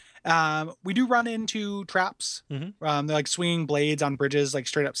 Yeah. We do run into traps. Mm-hmm. They're like swinging blades on bridges, like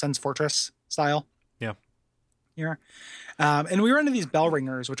straight up Sen's Fortress style. Yeah. Here. And we run into these bell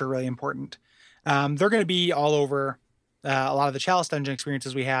ringers, which are really important. They're going to be all over a lot of the Chalice dungeon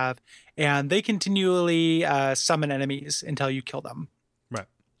experiences we have, and they continually summon enemies until you kill them. Right.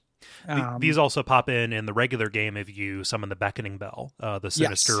 These also pop in the regular game if you summon the Beckoning Bell. The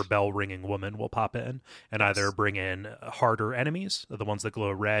sinister bell-ringing woman will pop in and either bring in harder enemies, the ones that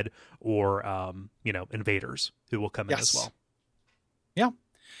glow red, or invaders who will come in as well. Yeah.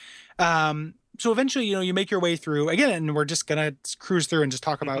 So eventually, you make your way through again, and we're just gonna cruise through and just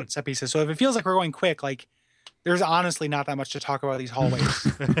talk about set pieces. So if it feels like we're going quick, like there's honestly not that much to talk about these hallways.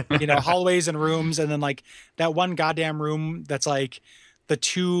 Hallways and rooms, and then like that one goddamn room that's like the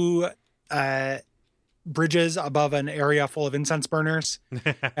 2 bridges above an area full of incense burners,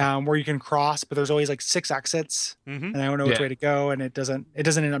 where you can cross, but there's always like 6 exits, and I don't know which way to go, and it doesn't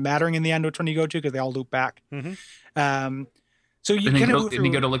end up mattering in the end which one you go to because they all loop back. So you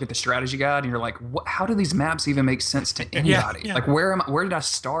go to look at the strategy guide, and you're like, how do these maps even make sense to anybody? Yeah. Like, where did I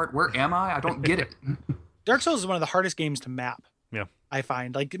start? Where am I? I don't get it. Dark Souls is one of the hardest games to map. Yeah, I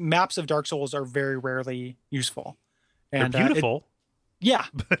find like maps of Dark Souls are very rarely useful. And they're beautiful. Yeah,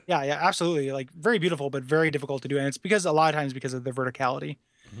 absolutely. Like very beautiful, but very difficult to do. And it's because a lot of times because of the verticality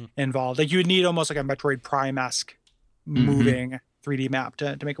involved. Like you would need almost like a Metroid Prime-esque moving 3D map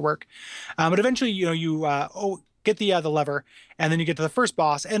to make it work. But eventually, you get the lever, and then you get to the first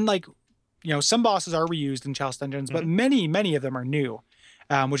boss, and like some bosses are reused in Chalice dungeons, but many of them are new,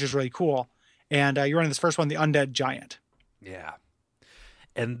 which is really cool. And you're running this first one, the Undead Giant. Yeah,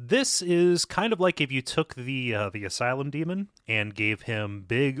 And this is kind of like if you took the asylum demon and gave him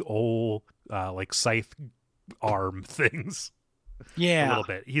big old like scythe arm things. Yeah. A little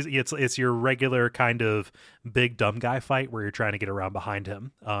bit. It's your regular kind of big dumb guy fight where you're trying to get around behind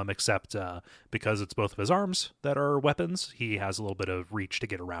him. Except because it's both of his arms that are weapons, he has a little bit of reach to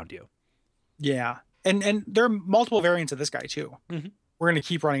get around you. Yeah. And there are multiple variants of this guy too. Mm-hmm. We're going to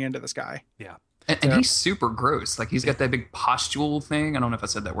keep running into this guy. Yeah. And he's super gross. Like he's got that big pustule thing. I don't know if I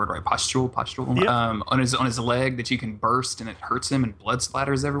said that word right. Pustule. Yep. On his leg that you can burst and it hurts him and blood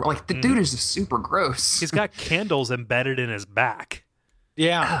splatters everywhere. Like the dude is just super gross. He's got candles embedded in his back.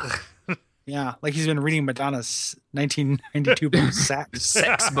 Yeah. Yeah. Like he's been reading Madonna's 1992 book,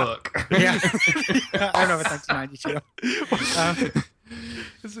 Sex book. Yeah. I don't know if it's 1992.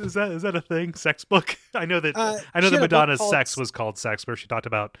 Is that a thing? Sex book? I know that she had a book Madonna's called sex was called Sex, where she talked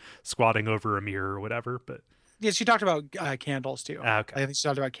about squatting over a mirror or whatever. But Yeah, she talked about candles too. Okay. I think she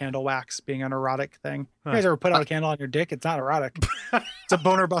talked about candle wax being an erotic thing. You guys ever put out a candle on your dick? It's not erotic. It's a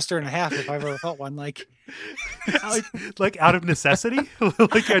boner buster and a half if I've ever felt one. Like out of necessity,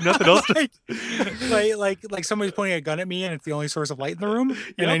 like you had nothing else. Like somebody's pointing a gun at me and it's the only source of light in the room,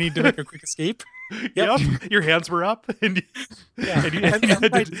 and I need to make a quick escape. Yep. Your hands were up, and and my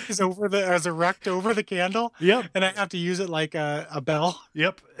dick is erect over the candle. Yep. And I have to use it like a bell.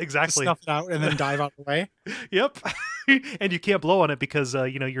 Yep. To Exactly. snuff it out and then dive out the way. Yep. And you can't blow on it because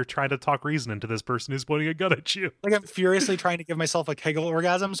you're trying to talk reason into this person who's pointing a gun at you. Like I'm furiously trying to give myself a Kegel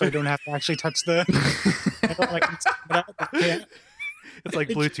orgasm so I don't have to actually touch the. I don't like It's like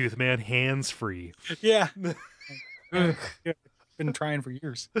Bluetooth, man. Hands free. Yeah. Been trying for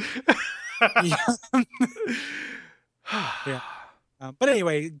years. Yeah. Yeah. But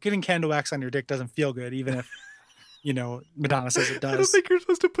anyway, getting candle wax on your dick doesn't feel good, even if Madonna says it does. I don't think you're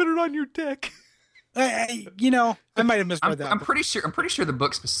supposed to put it on your dick. I might have misread that. I'm pretty sure the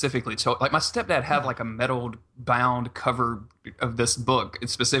book specifically told. Like my stepdad had like a metal bound cover of this book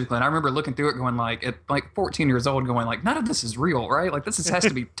specifically, and I remember looking through it, going like at like 14 years old, going like, none of this is real, right? Like has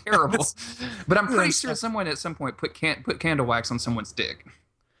to be terrible. But I'm pretty sure someone at some point put candle wax on someone's dick.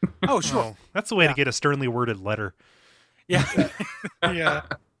 Oh sure, that's the way to get a sternly worded letter. Yeah, yeah.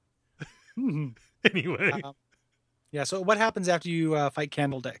 Anyway. Yeah, so what happens after you fight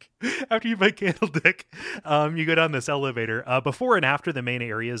Candle Dick? After you fight Candle Dick, you go down this elevator. Before and after the main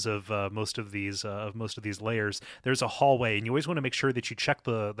areas of most of these layers, there's a hallway, and you always want to make sure that you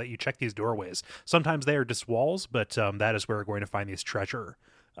check these doorways. Sometimes they are just walls, but that is where we're going to find these treasure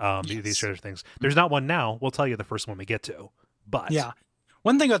these treasure things. There's not one now. We'll tell you the first one we get to. But yeah.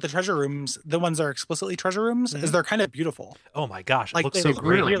 One thing about the treasure rooms, the ones that are explicitly treasure rooms, is they're kind of beautiful. Oh my gosh, it like, looks so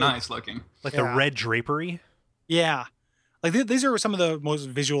great. Really nice looking. Like the red drapery. Yeah. Like these are some of the most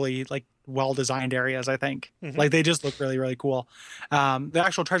visually like well-designed areas, I think. Mm-hmm. Like they just look really, really cool. The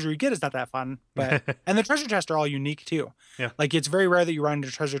actual treasure you get is not that fun, but and the treasure chests are all unique too. Yeah. Like it's very rare that you run into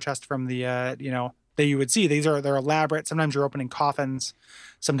a treasure chest from the that you would see. They're elaborate. Sometimes you're opening coffins.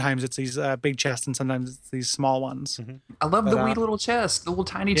 Sometimes it's these big chests, and sometimes it's these small ones. Mm-hmm. I love the wee little chest, the little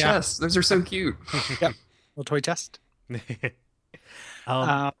tiny chests. Those are so cute. Yep. Little toy chest.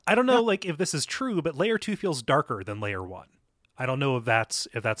 I don't know, like if this is true, but layer 2 feels darker than layer 1. I don't know if that's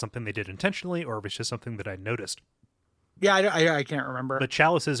something they did intentionally or if it's just something that I noticed. Yeah, I can't remember. But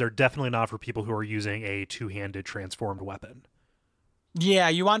chalices are definitely not for people who are using a two-handed transformed weapon. Yeah,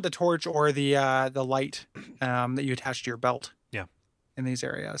 you want the torch or the light that you attach to your belt. Yeah, in these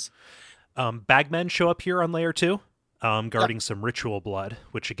areas. Bagmen show up here on layer 2. Guarding some ritual blood,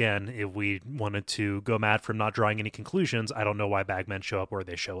 which again, if we wanted to go mad from not drawing any conclusions, I don't know why bagmen show up where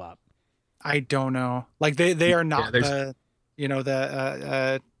they show up. I don't know. Like they are not what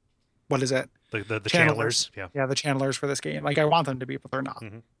is it? The channelers. Yeah, the channelers for this game. Like I want them to be, but they're not.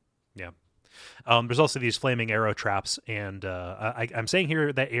 Mm-hmm. Yeah. There's also these flaming arrow traps, and I'm saying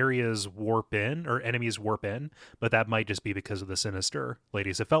here that areas warp in, or enemies warp in, but that might just be because of the sinister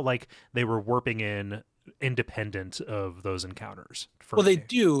ladies. It felt like they were warping in independent of those encounters. Well, they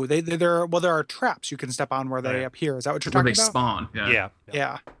do. There are traps you can step on where they appear. Is that what you're talking about? Spawn. Yeah.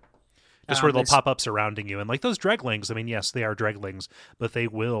 Just where they'll pop up surrounding you. And like those dreglings, I mean, yes, they are dreglings, but they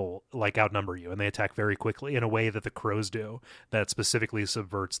will like outnumber you, and they attack very quickly in a way that the crows do that specifically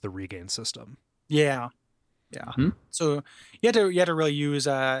subverts the regain system. Yeah. Yeah. Mm-hmm. So you have to really use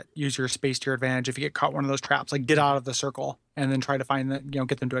your space to your advantage. If you get caught in one of those traps, like get out of the circle and then try to find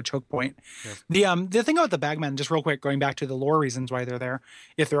get them to a choke point. Yeah. The thing about the bagmen, just real quick, going back to the lore reasons why they're there,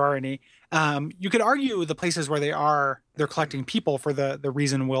 if there are any, you could argue the places where they're collecting people for the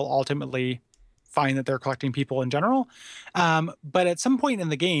reason we'll ultimately find that they're collecting people in general. But at some point in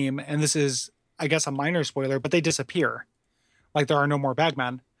the game, and this is, I guess, a minor spoiler, but they disappear. like there are no more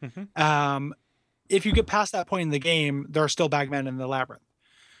bagmen. If you get past that point in the game, there are still bagmen in the labyrinth.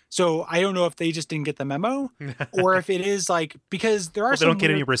 So I don't know if they just didn't get the memo, or if it is like, because there are Well, they don't get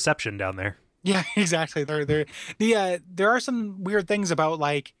weird... any reception down there. Yeah, exactly. There are some weird things about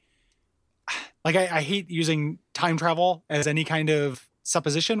like I hate using time travel as any kind of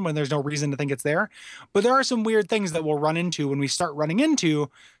supposition when there's no reason to think it's there. But there are some weird things that we'll run into when we start running into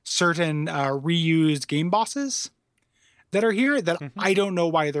certain reused game bosses that are here that I don't know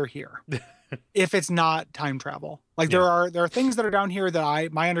why they're here. If it's not time travel, like there are things that are down here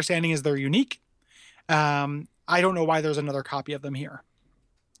that my understanding is they're unique. I don't know why there's another copy of them here.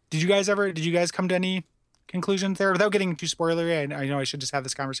 Did you guys come to any conclusions there without getting too spoilery? I know I should just have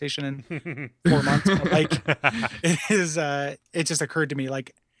this conversation in 4 months, but like it just occurred to me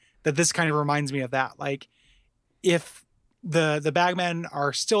like that this kind of reminds me of that. Like if the bagmen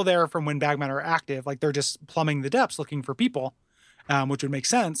are still there from when bagmen are active, like they're just plumbing the depths looking for people, which would make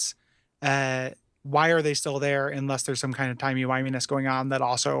sense. Why are they still there unless there's some kind of timey-wiminess going on that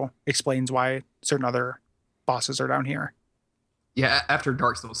also explains why certain other bosses are down here? Yeah, after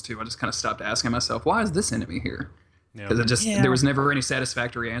Dark Souls 2, I just kind of stopped asking myself, why is this enemy here? Because Yeah. there was never any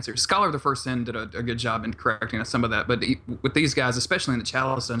satisfactory answer. Scholar of the First Sin did a good job in correcting some of that, but with these guys, especially in the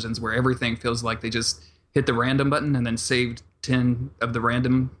Chalice dungeons, where everything feels like they just hit the random button and then saved 10 of the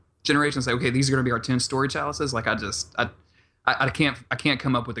random generations, like, okay, these are going to be our 10 story chalices. Like I can't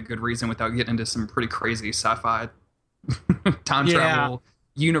come up with a good reason without getting into some pretty crazy sci-fi time travel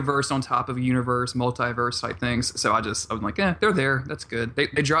universe on top of a universe, multiverse type things. So I was like, they're there. That's good. They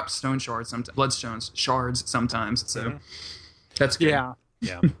drop stone shards, sometimes bloodstone shards sometimes. So that's good.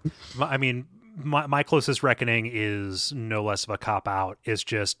 Yeah. I mean, my closest reckoning is no less of a cop out. Is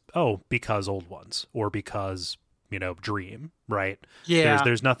just because old ones or because dream, right? Yeah.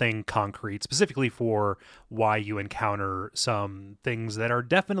 There's nothing concrete specifically for why you encounter some things that are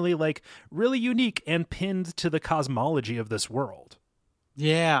definitely like really unique and pinned to the cosmology of this world.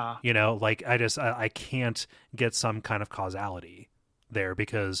 Yeah. Like I can't get some kind of causality there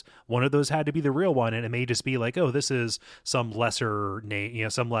because one of those had to be the real one, and it may just be like, this is some lesser name,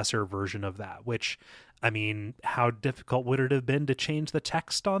 some lesser version of that, which, I mean, how difficult would it have been to change the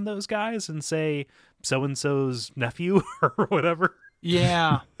text on those guys and say so-and-so's nephew or whatever?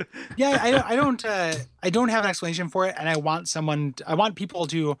 Yeah. I don't have an explanation for it. And I want people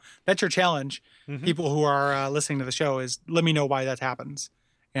to, that's your challenge. People who are listening to the show is let me know why that happens.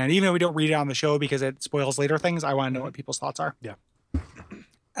 And even if we don't read it on the show because it spoils later things, I want to know what people's thoughts are. Yeah.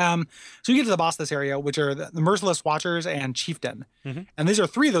 So you get to the boss of this area, which are the Merciless Watchers and Chieftain. And these are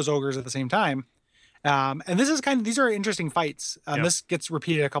 3 of those ogres at the same time. And this is these are interesting fights. This gets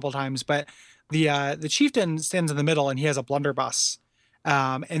repeated a couple of times, but the Chieftain stands in the middle and he has a blunderbuss.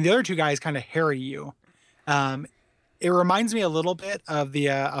 And the other 2 guys kind of harry you. It reminds me a little bit of the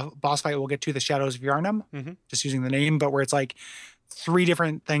boss fight we'll get to, the Shadows of Yharnam, just using the name, but where it's like 3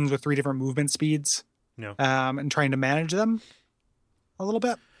 different things with 3 different movement speeds. And trying to manage them a little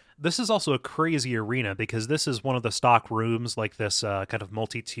bit. This is also a crazy arena because this is one of the stock rooms, like this kind of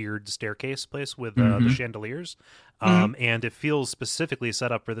multi-tiered staircase place with the chandeliers. And it feels specifically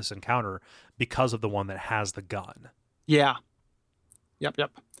set up for this encounter because of the one that has the gun. Yeah.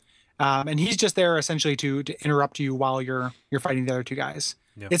 Yep. And he's just there essentially to interrupt you while you're fighting the other 2 guys.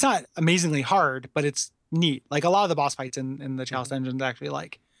 Yep. It's not amazingly hard, but it's neat. Like a lot of the boss fights in the Chalice dungeons actually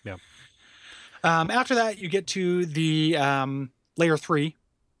like. Yeah. After that, you get to the layer 3.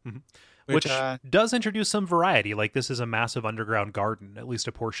 Which does introduce some variety. Like this is a massive underground garden. At least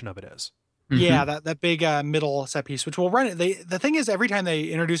a portion of it is. Yeah, that big middle set piece, which will run it. The thing is, every time they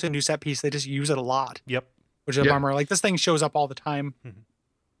introduce a new set piece, they just use it a lot. Yep. Which is a bummer. Like this thing shows up all the time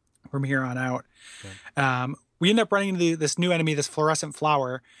from here on out. Okay. We end up running into this new enemy, this fluorescent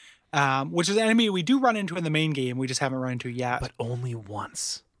flower, which is an enemy we do run into in the main game. We just haven't run into yet. But only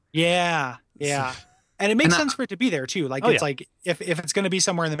once. Yeah. And it makes sense for it to be there too. Like like if it's going to be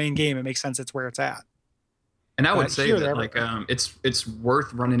somewhere in the main game, it makes sense it's where it's at. And I would say that like it's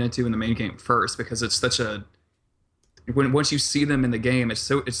worth running into in the main game first because it's such a once you see them in the game, it's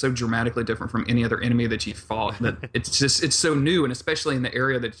so dramatically different from any other enemy that you fought that it's so new, and especially in the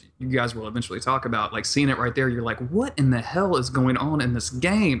area that you guys will eventually talk about, like seeing it right there, you're like, what in the hell is going on in this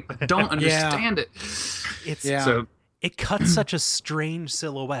game? I don't understand it. It cuts such a strange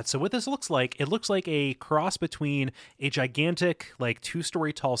silhouette. So what this looks like, it looks like a cross between a gigantic, like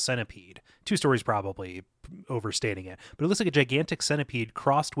 2-story tall centipede. 2 stories probably overstating it. But it looks like a gigantic centipede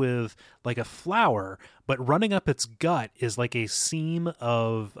crossed with like a flower, but running up its gut is like a seam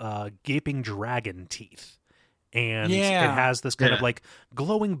of gaping dragon teeth. And it has this kind of like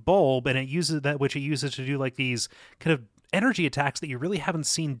glowing bulb, and it uses to do like these kind of energy attacks that you really haven't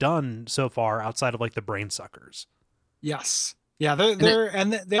seen done so far outside of like the brain suckers. Yes. Yeah,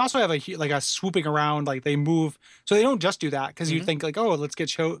 they also have a swooping around, like they move, so they don't just do that because you think like, oh, let's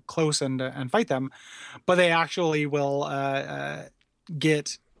get close and fight them, but they actually will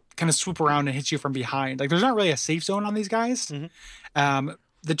get kind of swoop around and hit you from behind. Like there's not really a safe zone on these guys.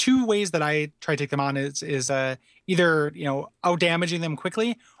 The two ways that I try to take them on is either out damaging them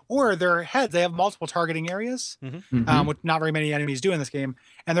quickly, or their heads. They have multiple targeting areas, which not very many enemies do in this game,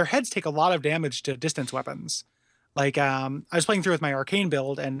 and their heads take a lot of damage to distance weapons. Like I was playing through with my arcane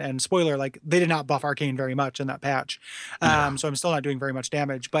build, and spoiler, like they did not buff arcane very much in that patch, so I'm still not doing very much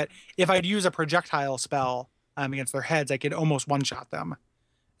damage. But if I'd use a projectile spell against their heads, I could almost one-shot them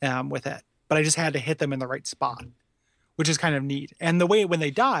with it. But I just had to hit them in the right spot, which is kind of neat. And the way when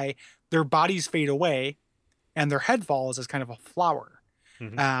they die, their bodies fade away, and their head falls as kind of a flower,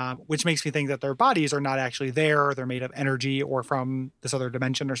 which makes me think that their bodies are not actually there. They're made of energy or from this other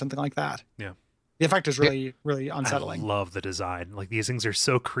dimension or something like that. Yeah. The effect is really, really unsettling. I love the design. Like these things are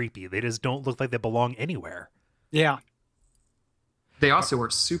so creepy. They just don't look like they belong anywhere. Yeah. They also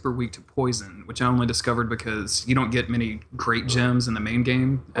are super weak to poison, which I only discovered because you don't get many great gems in the main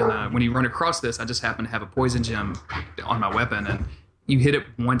game. And when you run across this, I just happen to have a poison gem on my weapon, and you hit it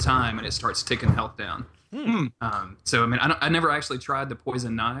one time and it starts ticking health down. So I mean, I never actually tried the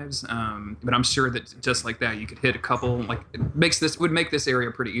poison knives, but I'm sure that just like that, you could hit a couple. Like would make this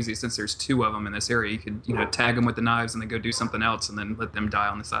area pretty easy since there's two of them in this area. You could tag them with the knives and then go do something else and then let them die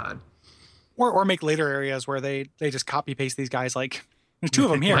on the side. Or make later areas where they just copy paste these guys. Like there's two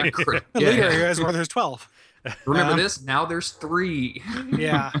of them here. Later areas where there's 12. Remember this? Now there's 3.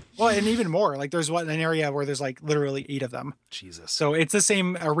 Yeah. Well, and even more. Like there's an area where there's like literally 8 of them. Jesus. So it's the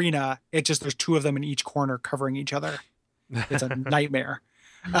same arena. It just there's 2 of them in each corner covering each other. It's a nightmare.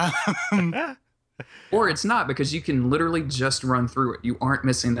 Or it's not, because you can literally just run through it. You aren't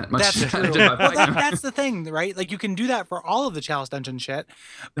missing that much. That's true. Well, that's the thing, right? Like you can do that for all of the Chalice dungeon shit,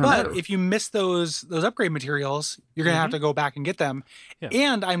 but if you miss those upgrade materials, you're gonna have to go back and get them. Yeah.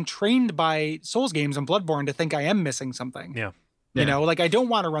 And I'm trained by Souls games and Bloodborne to think I am missing something. Yeah. You know, like I don't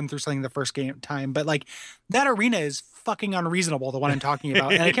want to run through something the first time, but like that arena is fucking unreasonable, the one I'm talking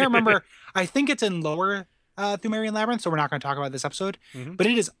about. And I can't remember. I think it's in lower Thumerian Labyrinth, so we're not going to talk about this episode, but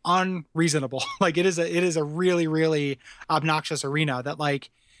it is unreasonable. Like it is a really, really obnoxious arena that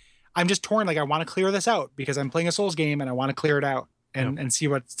like I'm just torn. Like I want to clear this out because I'm playing a Souls game and I want to clear it out and see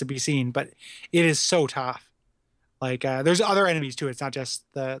what's to be seen. But it is so tough. Like there's other enemies too. It's not just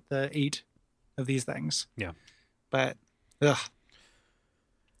the 8 of these things. Yeah. But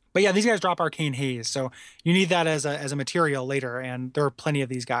yeah, these guys drop arcane haze, so you need that as a material later, and there are plenty of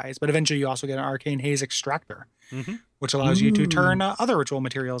these guys. But eventually, you also get an arcane haze extractor, which allows you to turn other ritual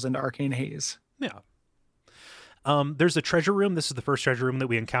materials into arcane haze. Yeah. There's a treasure room. This is the first treasure room that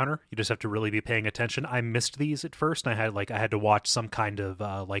we encounter. You just have to really be paying attention. I missed these at first, and I had to watch some kind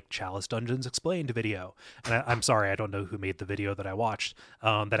of like Chalice Dungeons Explained video. And I'm sorry, I don't know who made the video that I watched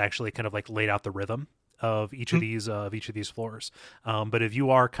that actually kind of like laid out the rhythm of each of these floors. But if you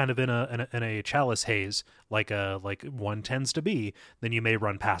are kind of in a Chalice haze like one tends to be, then you may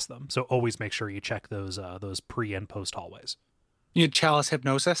run past them. So always make sure you check those pre and post hallways. You need Chalice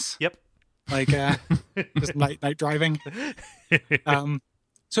hypnosis. Yep. Like just night driving. So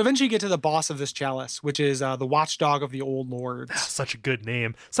eventually you get to the boss of this Chalice, which is the Watchdog of the Old Lords. Such a good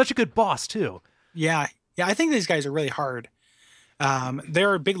name. Such a good boss too. Yeah. I think these guys are really hard.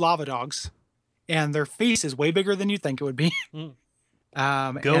 They're big lava dogs. And their face is way bigger than you think it would be.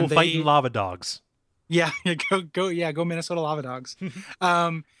 Go fighting lava dogs. Yeah, go Minnesota lava dogs.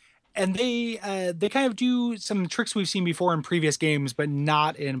 And they kind of do some tricks we've seen before in previous games, but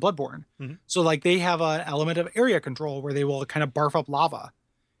not in Bloodborne. So like they have an element of area control where they will kind of barf up lava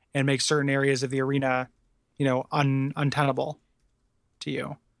and make certain areas of the arena, untenable to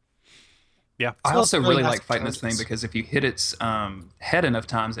you. Yeah, I also really like fighting this thing because if you hit its head enough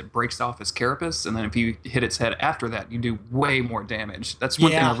times, it breaks off its carapace, and then if you hit its head after that, you do way more damage. That's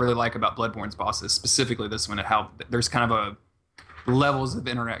one thing I really like about Bloodborne's bosses, specifically this one, and how there's kind of a levels of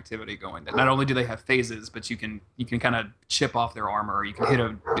interactivity going. That not only do they have phases, but you can kind of chip off their armor, or you can hit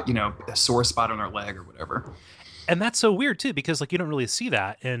a sore spot on their leg or whatever. And that's so weird too, because like you don't really see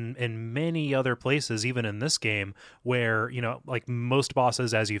that in many other places, even in this game, where like most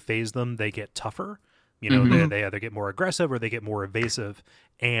bosses, as you phase them, they get tougher. They either get more aggressive or they get more evasive.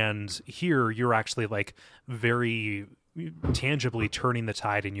 And here you're actually like very tangibly turning the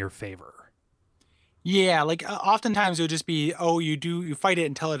tide in your favor. Yeah, like oftentimes it would just be, you fight it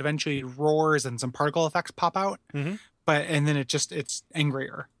until it eventually roars and some particle effects pop out, and then it's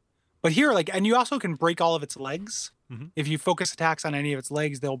angrier. But here, and you also can break all of its legs, If you focus attacks on any of its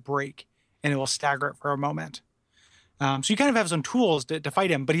legs, they'll break and it will stagger it for a moment. So you kind of have some tools to fight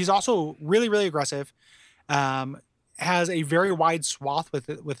him, but he's also really, really aggressive. Has a very wide swath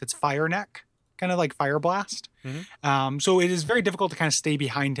with its fire neck, kind of like Fire Blast. So it is very difficult to kind of stay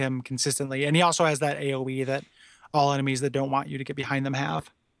behind him consistently. And he also has that AoE that all enemies that don't want you to get behind them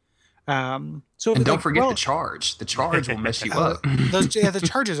have. And don't forget the charge. The charge will mess you up. The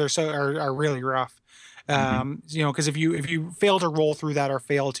charges are really rough. Because if you fail to roll through that or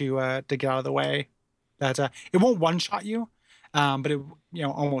fail to get out of the way, that it won't one shot you, but it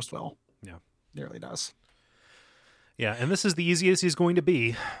almost will. Yeah, it really does. Yeah, and this is the easiest he's going to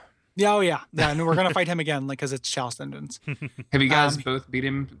be. Yeah, oh yeah, and we're gonna fight him again, because it's Chalice Dungeons. Have you guys both beat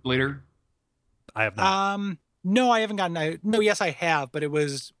him later? I have not. No, I haven't gotten. No, yes, I have, but it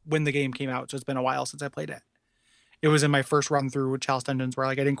was when the game came out, so it's been a while since I played it. It was in my first run through with Chalice Dungeons, where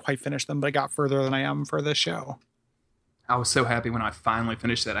I didn't quite finish them, but I got further than I am for this show. I was so happy when I finally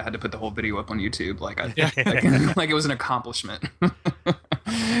finished that. I had to put the whole video up on YouTube, like it was an accomplishment.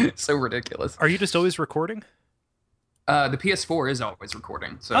 So ridiculous. Are you just always recording? The PS4 is always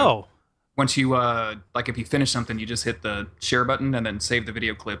recording. So once you if you finish something, you just hit the share button and then save the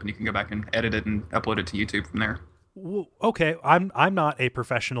video clip, and you can go back and edit it and upload it to YouTube from there. Okay, I'm not a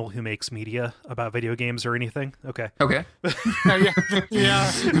professional who makes media about video games or anything. Okay.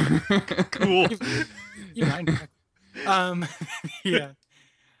 Yeah. Cool.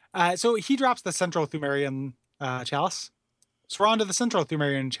 So he drops the Central Thumerian Chalice. So we're on to the Central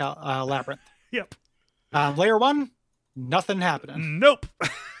Thumerian Labyrinth. Yep. Layer 1, nothing happening. Nope.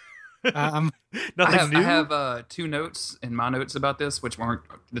 Nothing new. I have 2 notes in my notes about this, which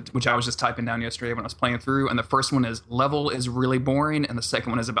I was just typing down yesterday when I was playing through. And the first one is level is really boring, and the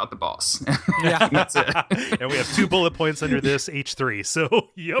second one is about the boss. Yeah, that's it. And we have 2 bullet points under this H3. So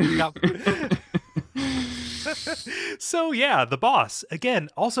yep. So yeah, the boss again,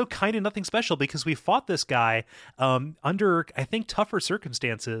 also kind of nothing special, because we fought this guy under, I think, tougher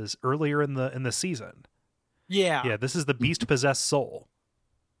circumstances earlier in the season. Yeah. This is the beast possessed soul.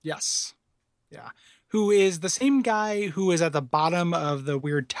 Yes. Yeah. Who is the same guy who is at the bottom of the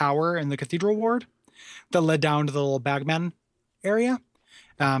weird tower in the cathedral ward that led down to the little bagmen area.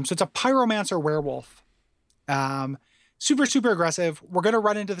 So it's a pyromancer werewolf. Super, super aggressive. We're going to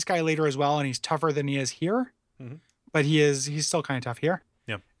run into this guy later as well, and he's tougher than he is here. But he's still kind of tough here.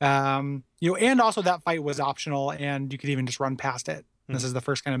 Yeah. And also that fight was optional, and you could even just run past it. This is the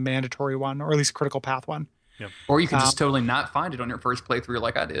first kind of mandatory one, or at least critical path one. Yep. Or you can just totally not find it on your first playthrough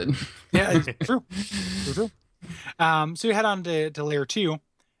like I did. Yeah, it's true. So you head on to layer 2,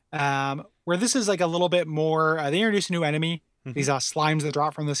 where this is like a little bit more, they introduce a new enemy, these slimes that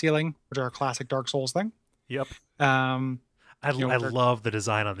drop from the ceiling, which are a classic Dark Souls thing. Yep. I love the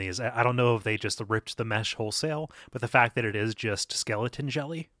design on these. I don't know if they just ripped the mesh wholesale, but the fact that it is just skeleton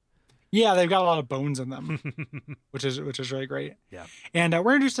jelly. Yeah, they've got a lot of bones in them, which is really great. Yeah. And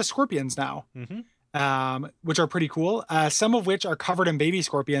we're introduced to scorpions now. Which are pretty cool. Some of which are covered in baby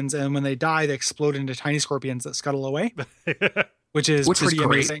scorpions, and when they die, they explode into tiny scorpions that scuttle away, which is pretty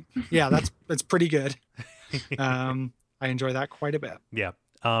amazing. Yeah, that's pretty good. I enjoy that quite a bit. Yeah.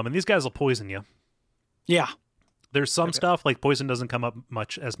 And these guys will poison you. Yeah. There's some stuff like poison doesn't come up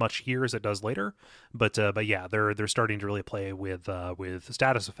as much here as it does later, but yeah, they're starting to really play with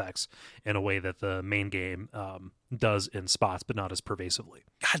status effects in a way that the main game does in spots, but not as pervasively.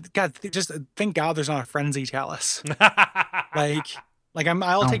 God, just thank God there's not a frenzy chalice. I'll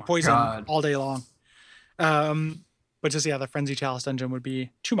take poison all day long. But just the frenzy chalice dungeon would be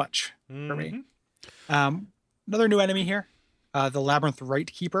too much for me. Another new enemy here, the Labyrinth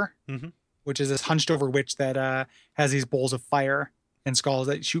Rite Keeper. Which is this hunched over witch that has these bowls of fire and skulls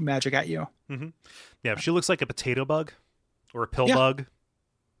that shoot magic at you. Yeah, she looks like a potato bug or a pill bug,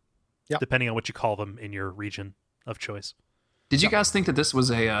 depending on what you call them in your region of choice. Did you guys think that this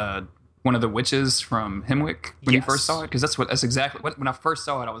was a one of the witches from Hemwick when you first saw it? Because that's exactly what, when I first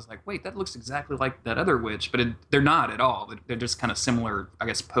saw it, I was like, wait, that looks exactly like that other witch, but they're not at all. They're just kind of similar, I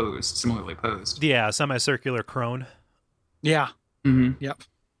guess, similarly posed. Yeah, semicircular crone. Yeah. Yep.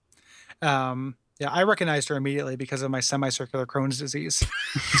 I recognized her immediately because of my semicircular Crohn's disease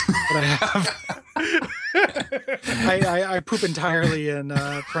that I have. I poop entirely in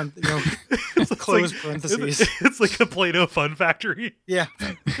closed parentheses. It's like a Play-Doh fun factory. Yeah.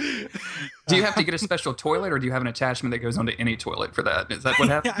 Do you have to get a special toilet, or do you have an attachment that goes onto any toilet for that? Is that what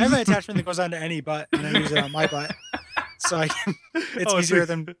happens? Yeah, I have an attachment that goes onto any butt, and I use it on my butt, so I can. It's easier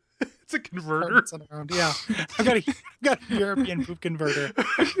than. It's a converter. Yeah, I've got a European poop converter.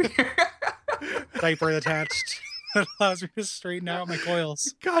 Diaper attached. that allows me to straighten out my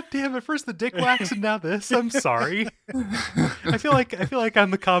coils. God damn it! First the dick wax and now this. I'm sorry. I feel like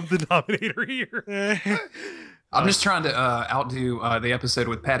I'm the common denominator here. I'm just trying to outdo the episode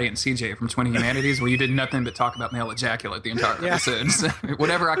with Patty and CJ from 20 Humanities, where you did nothing but talk about male ejaculate the entire episode. So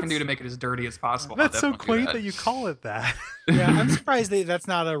whatever I can do to make it as dirty as possible. That's so quaint that you call it that. Yeah, I'm surprised that's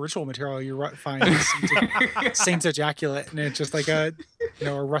not a ritual material you find Saint's ejaculate, and it's just like a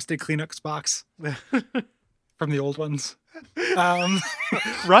rusted Kleenex box from the old ones.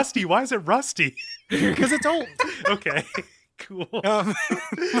 Rusty? Why is it rusty? Because it's old. Okay, cool.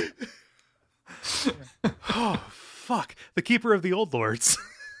 Oh, fuck. The Keeper of the Old Lords.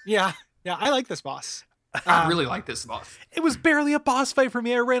 Yeah, I like this boss. I really like this boss. It was barely a boss fight for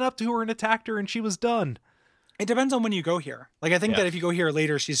me. I ran up to her and attacked her, and she was done. It depends on when you go here. Like, I think that if you go here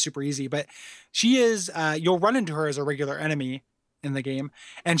later, she's super easy. But she is, you'll run into her as a regular enemy in the game.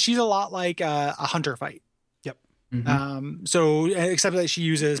 And she's a lot like a hunter fight. Yep. Mm-hmm. So, except that she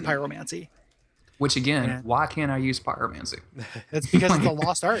uses pyromancy. Which, again, why can't I use pyromancy? That's because it's a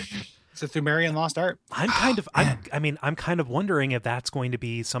lost art. It's a Thumerian lost art. I'm kind of wondering if that's going to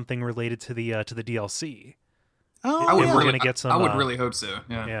be something related to the DLC. Oh, I would yeah. We're going to get some. I would really hope so.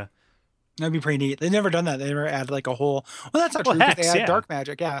 Yeah. That'd be pretty neat. They've never done that. They never add like a whole. Well, that's not true. Hex, They add dark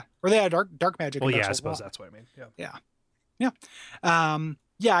magic, or they add dark magic. Well, in yeah, Dark I Souls suppose as well. that's what I mean. Yeah.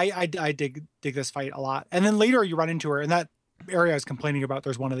 I dig this fight a lot. And then later you run into her, and that area I was complaining about.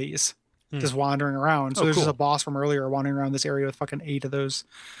 There's one of these just wandering around. So there's just a boss from earlier wandering around this area with fucking 8 of those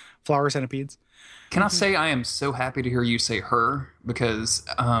flower centipedes. Can I say I am so happy to hear you say her, because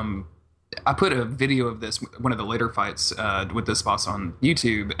I put a video of this, one of the later fights with this boss on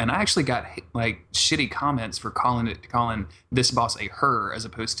YouTube, and I actually got like shitty comments for calling this boss a her as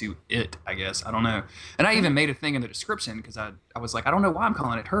opposed to it, I guess. I don't know. And I even made a thing in the description because I was like, I don't know why I'm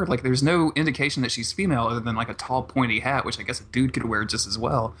calling it her. Like, there's no indication that she's female other than like a tall pointy hat, which I guess a dude could wear just as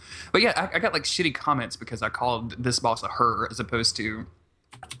well. But yeah, I got like shitty comments because I called this boss a her as opposed to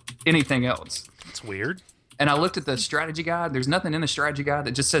anything else. It's weird. And I looked at the strategy guide. There's nothing in the strategy guide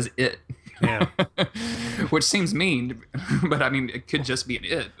that just says it. Yeah. Which seems mean, but I mean, it could just be an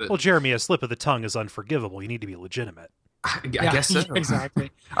it. But Well, Jeremy, a slip of the tongue is unforgivable. You need to be legitimate. I guess so. Exactly.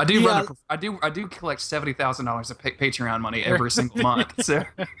 I do I do collect $70,000 of Patreon money every single month. So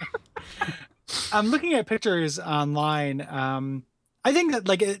I'm looking at pictures online. I think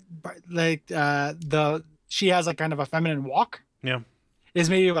that she has like kind of a feminine walk. Yeah. Is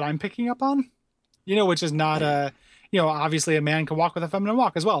maybe what I'm picking up on. Which is not obviously a man can walk with a feminine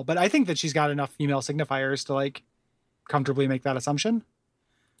walk as well. But I think that she's got enough female signifiers to like comfortably make that assumption.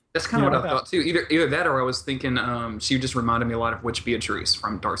 that's kind of what I thought too. Either that, or I was thinking she just reminded me a lot of Witch Beatrice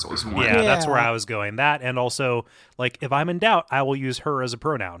from Dark Souls 1. Yeah, that's where I was going. That, and also, like, if I'm in doubt, I will use her as a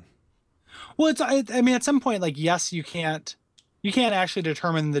pronoun. Well, I mean, at some point, like, yes, you can't actually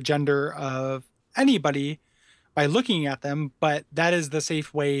determine the gender of anybody by looking at them, but that is the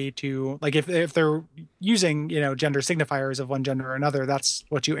safe way to, like, if they're using, gender signifiers of one gender or another, that's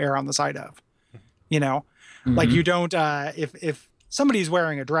what you err on the side of, Mm-hmm. like you don't, if somebody's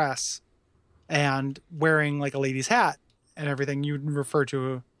wearing a dress and wearing like a lady's hat and everything, you refer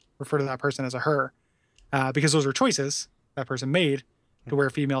to that person as a her, because those are choices that person made to wear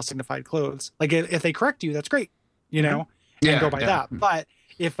female signified clothes. Like if they correct you, that's great, and go by that. But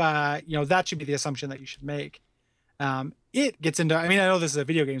if, that should be the assumption that you should make. It gets into, I mean, I know this is a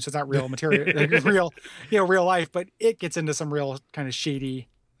video game, so it's not real material, like real life, but it gets into some real kind of shady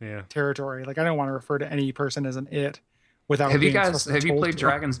territory. Like, I don't want to refer to any person as an it without. Have you played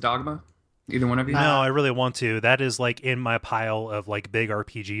Dragon's Dogma? Either one of you? No, I really want to. That is like in my pile of like big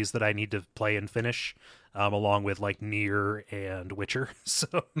RPGs that I need to play and finish, along with like Nier and Witcher.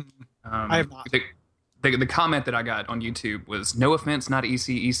 So I have not. The comment that I got on YouTube was, no offense, not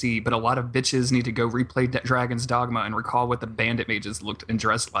EC, but a lot of bitches need to go replay Dragon's Dogma and recall what the bandit mages looked and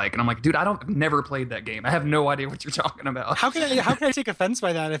dressed like. And I'm like, dude, I've never played that game. I have no idea what you're talking about. How can I take offense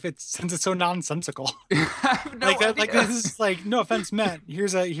by that since it's so nonsensical? I have no idea. Like this is like, no offense meant.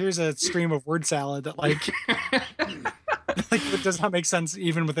 Here's a stream of word salad that like it does not make sense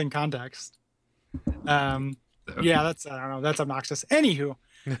even within context. Yeah, that's, I don't know, that's obnoxious. Anywho,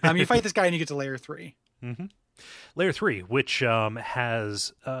 you fight this guy and you get to layer 3. Mm-hmm. Layer 3, which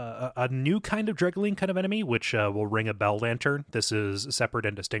has a new kind of Dregeling kind of enemy, which will ring a bell lantern. This is separate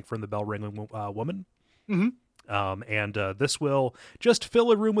and distinct from the bell ringing woman. Mm-hmm. And this will just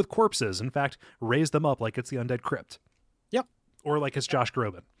fill a room with corpses. In fact, raise them up like it's the undead crypt. Yep. Or like it's Josh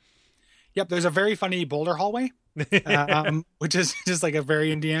Groban. Yep. There's a very funny boulder hallway, which is just like a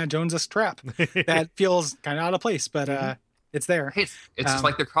very Indiana Jones-esque trap that feels kind of out of place, but It's there. It's just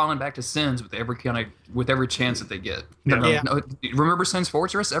like they're calling back to Sins with every chance that they get. Yeah. No, remember Sins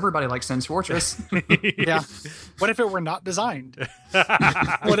Fortress? Everybody likes Sins Fortress. Yeah. What if it were not designed?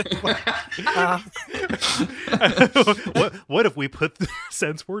 what if we put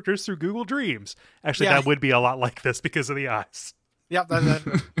Sense Fortress through Google Dreams? Actually, Yeah. that would be a lot like this because of the eyes. Yeah, that's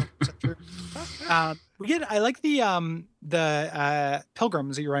true. I like the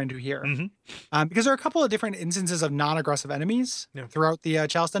pilgrims that you run into here, because there are a couple of different instances of non-aggressive enemies throughout the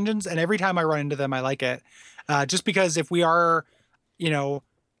Chalice dungeons, and every time I run into them, I like it. Just because if we are, kind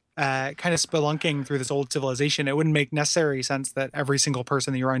of spelunking through this old civilization, it wouldn't make necessary sense that every single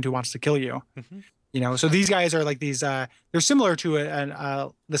person that you run into wants to kill you. So these guys are like these. They're similar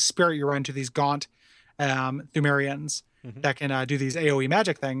to the spirit you run into, these gaunt Thumerians that can do these AoE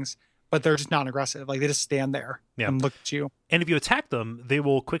magic things, but they're just non-aggressive. Like they just stand there and look at you. And if you attack them, they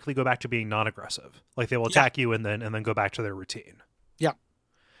will quickly go back to being non-aggressive. Like they will attack you and then go back to their routine. Yeah.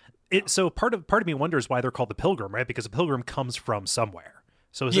 So part of me wonders why they're called the pilgrim, right? Because a pilgrim comes from somewhere.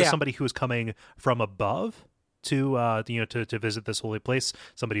 So is this somebody who is coming from above to to visit this holy place?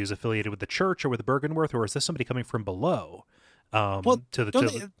 Somebody who's affiliated with the church or with Bergenworth, or is this somebody coming from below? Good.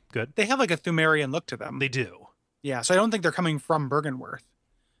 They have like a Thumerian look to them. They do. Yeah, so I don't think they're coming from Bergenworth.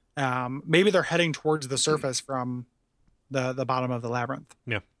 Maybe they're heading towards the surface from the bottom of the labyrinth.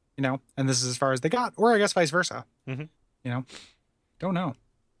 Yeah. And this is as far as they got, or I guess vice versa. Don't know.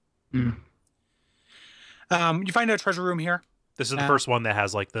 You find a treasure room here. This is the first one that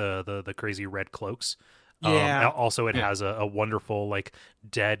has like the crazy red cloaks. Also, it has a wonderful like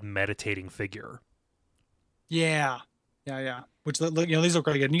dead meditating figure. Yeah. Which these look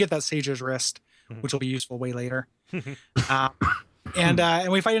really good. And you get that sage's wrist, which will be useful way later.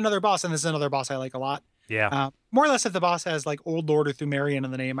 And we fight another boss, and this is another boss I like a lot. Yeah. More or less, if the boss has like Old Lord or Thumerian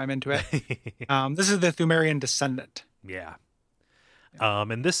in the name, I'm into it. This is the Thumerian Descendant. Yeah.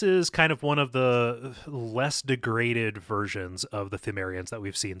 And this is kind of one of the less degraded versions of the Thumerians that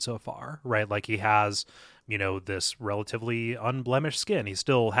we've seen so far, right? Like he has, this relatively unblemished skin. He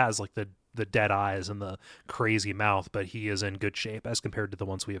still has like the dead eyes and the crazy mouth, but he is in good shape as compared to the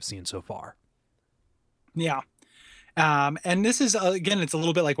ones we have seen so far. Yeah. And this is, again, it's a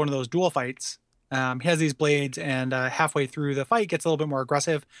little bit like one of those duel fights. He has these blades, and halfway through the fight gets a little bit more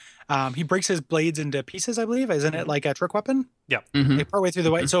aggressive. He breaks his blades into pieces, I believe. Isn't it like a trick weapon? Yeah. Partway through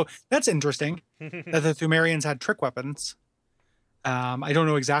the fight. So that's interesting that the Thumerians had trick weapons. I don't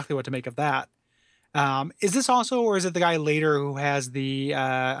know exactly what to make of that. Is this also, or is it the guy later who has the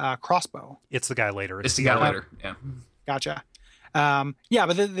crossbow? It's the guy later. It's the guy later. Yeah. Gotcha. But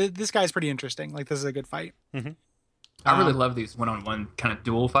this guy's pretty interesting. Like, this is a good fight. I really love these one-on-one kind of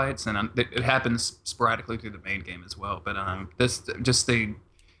duel fights, and it happens sporadically through the main game as well. But this just the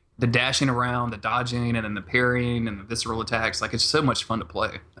dashing around, the dodging, and then the parrying and the visceral attacks, like it's so much fun to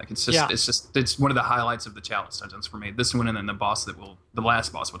play. Like it's one of the highlights of the Chalice dungeons for me. This one and then the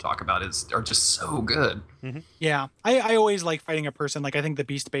last boss we'll talk about are just so good. Yeah, I always like fighting a person. Like I think the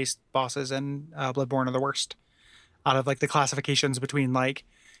beast-based bosses in Bloodborne are the worst out of like the classifications between like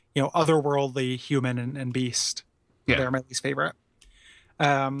otherworldly, human, and beast. Yeah. They're my least favorite.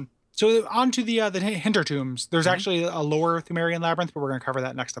 So on to the Hintertombs. There's actually a lower Thumerian labyrinth, but we're going to cover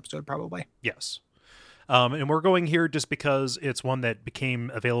that next episode probably. Yes. And we're going here just because it's one that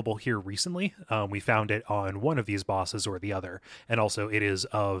became available here recently. We found it on one of these bosses or the other, and also it is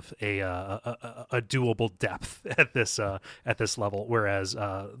of a doable depth at this level, whereas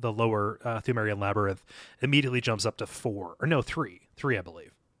the lower Thumerian labyrinth immediately jumps up to 3, I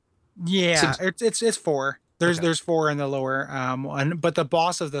believe. Yeah, it's 4. There's 4 in the lower one, but the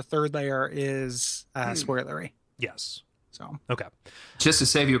boss of the third layer is spoilery. Yes. So okay. Just to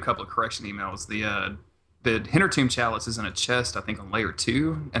save you a couple of correction emails, the Hintertomb Chalice is in a chest, I think, on layer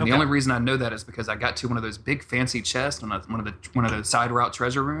 2, and the only reason I know that is because I got to one of those big fancy chests on one of the side route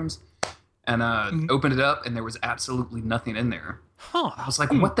treasure rooms, and opened it up, and there was absolutely nothing in there. I was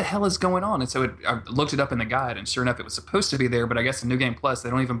like, what the hell is going on? And so I looked it up in the guide, and sure enough, it was supposed to be there, but I guess in New Game Plus,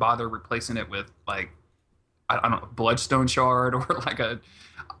 they don't even bother replacing it with like, I don't know, bloodstone shard or like a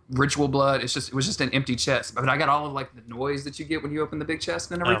ritual blood. It was just an empty chest. But I got all of like the noise that you get when you open the big chest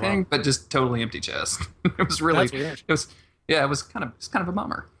and everything, but just totally empty chest. It was really, it was kind of a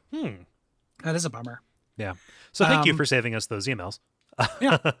bummer. That is a bummer. Yeah. So thank you for saving us those emails.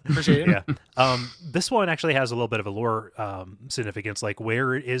 Yeah, appreciate it. Yeah. This one actually has a little bit of a lore significance. Like,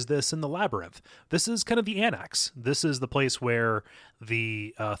 where is this in the labyrinth? This is kind of the annex. This is the place where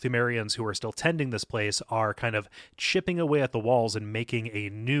the Thumerians who are still tending this place are kind of chipping away at the walls and making a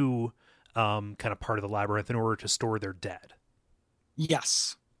new kind of part of the labyrinth in order to store their dead.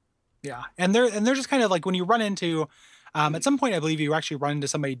 Yes. Yeah. And they're just kind of like, when you run into At some point, I believe you actually run into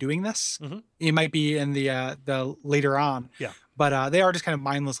somebody doing this. Mm-hmm. It might be in the later on. Yeah. But they are just kind of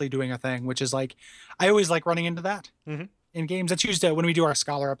mindlessly doing a thing, which is like, I always like running into that Mm-hmm. in games. That's used when we do our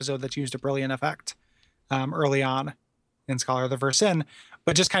Scholar episode, that's used a brilliant effect early on in Scholar of the First Sin.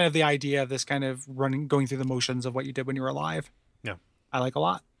 But just kind of the idea of this kind of going through the motions of what you did when you were alive. Yeah. I like a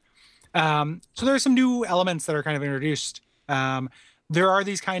lot. So there are some new elements that are kind of introduced. There are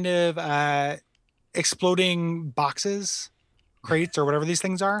these kind of exploding boxes, crates, or whatever these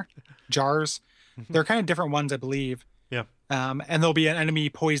things are, jars. They're kind of different ones, I believe. Yeah. And there'll be an enemy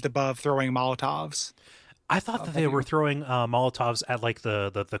poised above throwing Molotovs. I thought that they were throwing Molotovs at like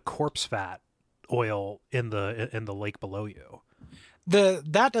the corpse fat oil in the lake below you.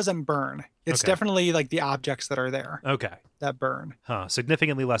 That doesn't burn. It's Okay. definitely like the objects that are there Okay. that burn. Huh.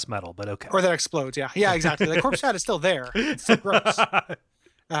 Significantly less metal, but okay. Or that explodes. Yeah. Yeah, exactly. The corpse fat is still there. It's still gross.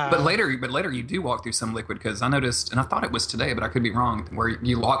 But later you do walk through some liquid, because I noticed, and I thought it was today, but I could be wrong, where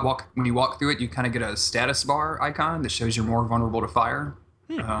you when you walk through it, you kind of get a status bar icon that shows you're more vulnerable to fire.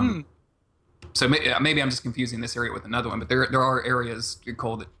 So maybe I'm just confusing this area with another one, but there are areas,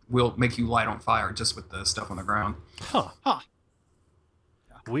 Cole, that will make you light on fire just with the stuff on the ground. Huh.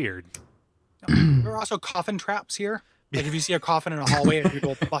 Weird. There are also coffin traps here. Like if you see a coffin in a hallway,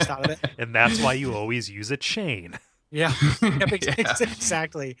 people bust out of it. And that's why you always use a chain. Yeah. Yep,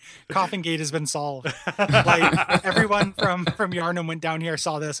 exactly. Coffin Gate has been solved. Like everyone from Yarnum went down here,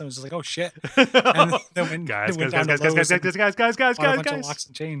 saw this, and was just like, "Oh shit!" And then went Guys, of locks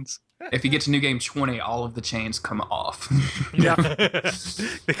and chains. If you get to New Game 20, all of the chains come off. Yeah.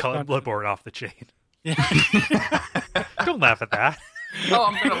 They call it Bloodborne off the chain. Yeah. Don't laugh at that. Oh,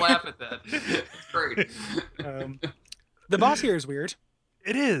 I'm gonna laugh at that. It's great. The boss here is weird.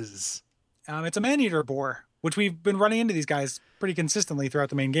 It is. It's a man-eater boar, which we've been running into these guys pretty consistently throughout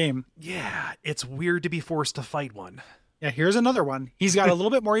the main game. Yeah, it's weird to be forced to fight one. Yeah, here's another one. He's got a little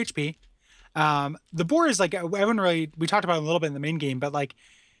bit more HP. The boar is like, we talked about it a little bit in the main game, but like,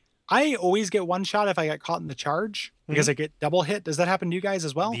 I always get one shot if I get caught in the charge because I get double hit. Does that happen to you guys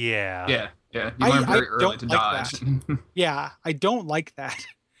as well? Yeah. Yeah. You learn very early to dodge. Yeah, I don't like that.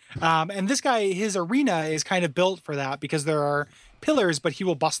 And this guy, his arena is kind of built for that because there are pillars, but he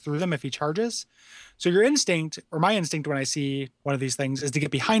will bust through them if he charges. So your instinct, or my instinct when I see one of these things, is to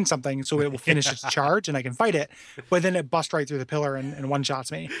get behind something so it will finish its charge and I can fight it. But then it busts right through the pillar and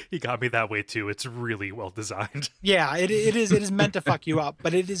one-shots me. He got me that way too. It's really well designed. Yeah, it is meant to fuck you up,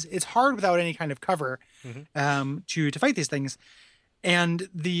 but it's hard without any kind of cover to fight these things. And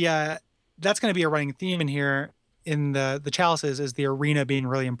that's going to be a running theme in here in the chalices, is the arena being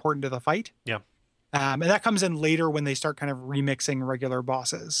really important to the fight. Yeah. And that comes in later when they start kind of remixing regular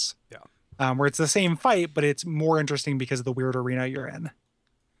bosses. Yeah. Where it's the same fight, but it's more interesting because of the weird arena you're in.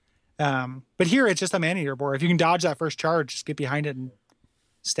 But here it's just a man-eater boar. If you can dodge that first charge, just get behind it and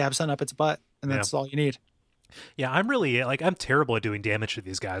stab something up its butt, and that's all you need. Yeah, I'm terrible at doing damage to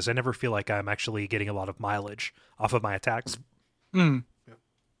these guys. I never feel like I'm actually getting a lot of mileage off of my attacks. Yeah.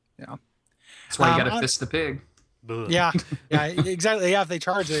 That's why you got to fist the pig. Ugh. Yeah, exactly. Yeah, if they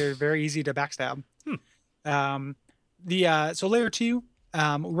charge, they're very easy to backstab. So layer 2, we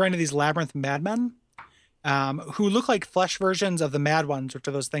run into these labyrinth madmen, who look like flesh versions of the mad ones, which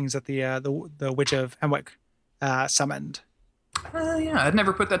are those things that the Witch of Hemwick summoned. Yeah, I'd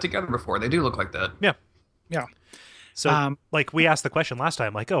never put that together before. They do look like that. Yeah. So, like, we asked the question last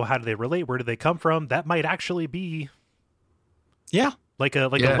time, like, oh, how do they relate? Where do they come from? That might actually be, like a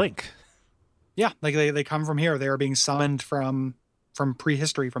link. Yeah, like they come from here. They are being summoned from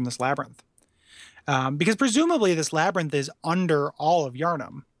prehistory, from this labyrinth. Because presumably this labyrinth is under all of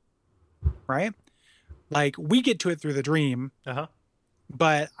Yarnum, right? Like, we get to it through the dream,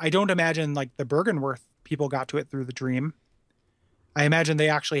 but I don't imagine like the Bergenworth people got to it through the dream. I imagine they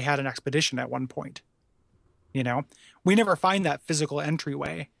actually had an expedition at one point. You know, we never find that physical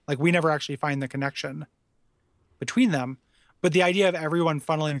entryway. Like, we never actually find the connection between them. But the idea of everyone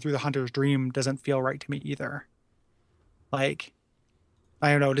funneling through the hunter's dream doesn't feel right to me either. Like, I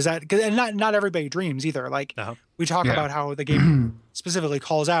don't know. Does that? And not everybody dreams either. Like, we talk about how the game specifically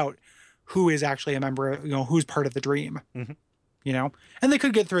calls out who is actually a member, who's part of the dream. You know, and they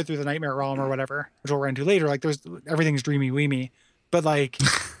could get through the nightmare realm or whatever, which we'll run into later. Like, everything's dreamy weemy, but like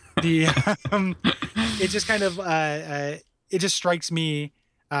it just kind of it just strikes me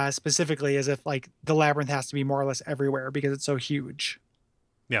specifically as if like the labyrinth has to be more or less everywhere because it's so huge.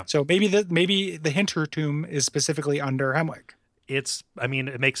 Yeah. So maybe the Hinter tomb is specifically under Hemwick. It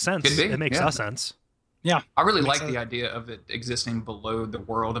makes sense. It makes sense. Yeah. I really like the idea of it existing below the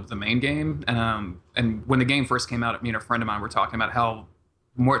world of the main game. And when the game first came out, me and a friend of mine were talking about how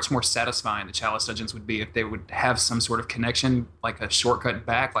much more satisfying the Chalice dungeons would be if they would have some sort of connection, like a shortcut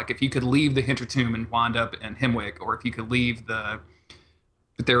back. Like if you could leave the Hintertomb and wind up in Hemwick, or if you could leave the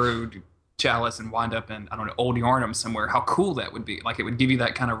Thurud Chalice and wind up in, I don't know, Old Yarnum somewhere, how cool that would be. Like it would give you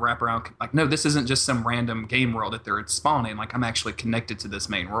that kind of wraparound, like, no, this isn't just some random game world that they're spawning. Like I'm actually connected to this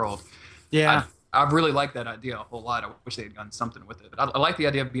main world. Yeah. I really like that idea a whole lot. I wish they had done something with it. But I like the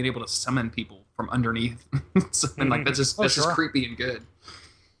idea of being able to summon people from underneath. Something like that's just creepy and good.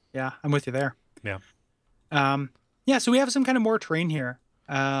 Yeah, I'm with you there. Yeah. Yeah, so we have some kind of more terrain here.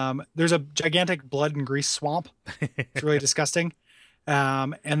 There's a gigantic blood and grease swamp. It's really disgusting.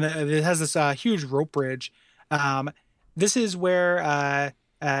 And it has this huge rope bridge. This is where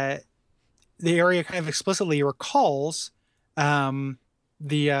the area kind of explicitly recalls the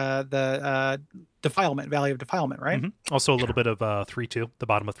Defilement, Valley of Defilement, right? Mm-hmm. Also a little bit of 3-2, the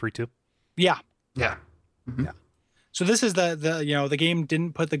bottom of 3-2. Yeah. Yeah. Mm-hmm. Yeah. So this is the game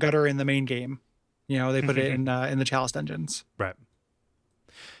didn't put the gutter in the main game. They put it in the Chalice dungeons. Right.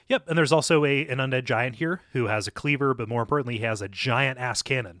 Yep, and there's also an undead giant here who has a cleaver, but more importantly, he has a giant ass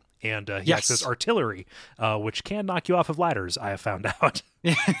cannon, and he acts as artillery, which can knock you off of ladders. I have found out.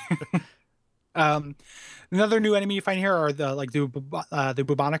 Another new enemy you find here are the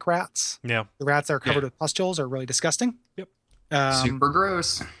bubonic rats. Yeah, the rats that are covered with pustules are really disgusting. Yep, super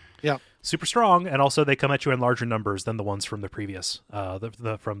gross. Yeah, super strong, and also they come at you in larger numbers than the ones from the previous,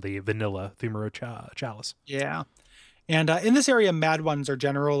 from the vanilla Thumero Chalice. Yeah. And in this area, mad ones are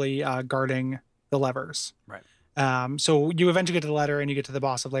generally guarding the levers. Right. So you eventually get to the ladder and you get to the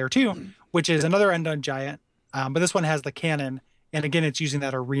boss of Layer 2, which is another undead giant. But this one has the cannon. And again, it's using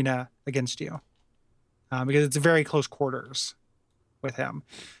that arena against you. Because it's very close quarters with him.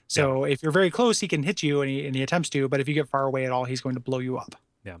 So if you're very close, he can hit you and he attempts to. But if you get far away at all, he's going to blow you up.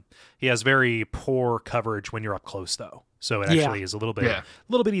 Yeah. He has very poor coverage when you're up close, though. So it actually is a little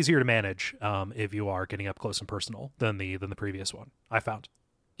bit easier to manage if you are getting up close and personal than the previous one, I found.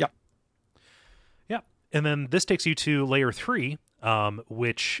 Yep. Yeah. And then this takes you to Layer 3,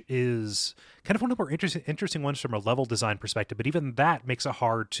 which is kind of one of the more interesting ones from a level design perspective. But even that makes it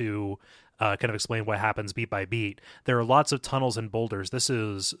hard to kind of explain what happens beat by beat. There are lots of tunnels and boulders. This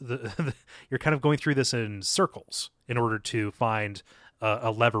is you're kind of going through this in circles in order to find a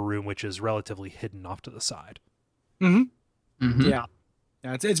lever room, which is relatively hidden off to the side. Mm-hmm. Mm-hmm. Yeah.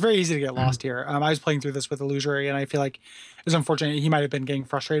 It's very easy to get lost here. I was playing through this with Illusory, and I feel like it was unfortunate. He might have been getting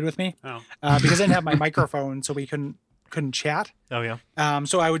frustrated with me because I didn't have my microphone, so we couldn't chat. Oh yeah.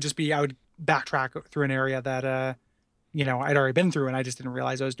 So I would backtrack through an area that I'd already been through, and I just didn't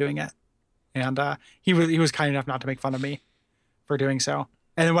realize I was doing it. And he was kind enough not to make fun of me for doing so.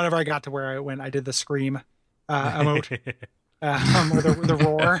 And then whenever I got to where I did the scream emote. Or the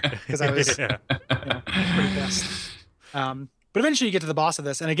roar, because I was pretty pissed. But eventually you get to the boss of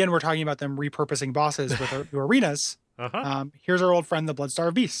this, and again we're talking about them repurposing bosses with the arenas. Here's our old friend, the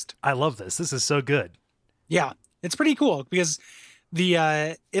Bloodstarved Beast. I love this. This is so good. Yeah, it's pretty cool because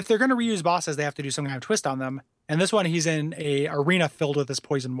if they're going to reuse bosses, they have to do some kind of twist on them. And this one, he's in a arena filled with this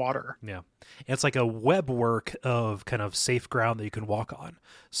poison water. Yeah. It's like a web work of kind of safe ground that you can walk on.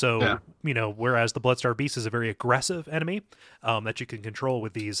 So, whereas the Bloodstarved Beast is a very aggressive enemy that you can control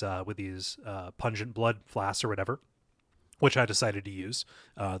with these pungent blood flasks or whatever, which I decided to use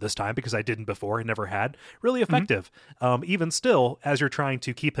this time because I didn't before and never had. Really effective. Mm-hmm. Even still, as you're trying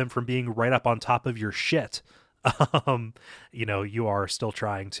to keep him from being right up on top of your shit, you are still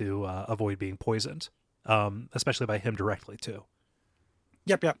trying to avoid being poisoned. Especially by him directly too.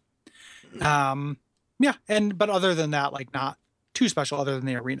 Yep. But other than that, like not too special other than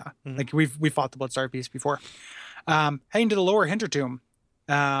the arena. Mm-hmm. Like we fought the Bloodstarved Beast before. Heading to the lower Hintertomb.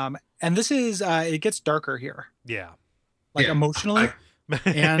 And this is it gets darker here. Yeah. Like emotionally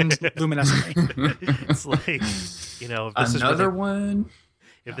and luminescently. It's like, if this another one.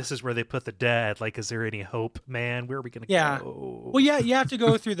 If this is where they put the dead, like, is there any hope, man? Where are we going to go? Well, yeah, you have to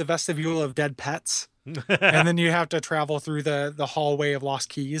go through the vestibule of dead pets. And then you have to travel through the hallway of lost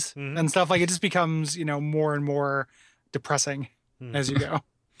keys and stuff. Like, it just becomes, more and more depressing as you go.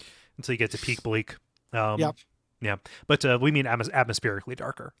 Until you get to Peak Bleak. Yep. Yeah. But we mean atmospherically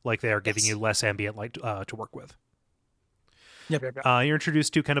darker. Like, they are giving you less ambient light to work with. Yep. You're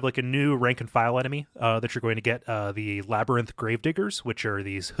introduced to kind of like a new rank and file enemy that you're going to get, the Labyrinth Gravediggers, which are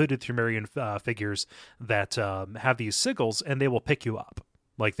these hooded Thumerian figures that have these sigils, and they will pick you up.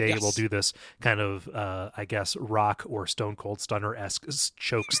 Like they will do this kind of, I guess, rock or Stone Cold Stunner-esque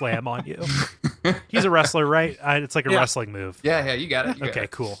choke slam on you. He's a wrestler, right? It's like a wrestling move. Yeah, you got it. Okay,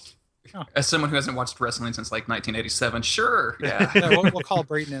 cool. Oh. As someone who hasn't watched wrestling since like 1987, sure. Yeah. We'll call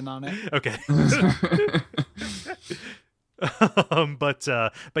Brayton in on it. Okay. But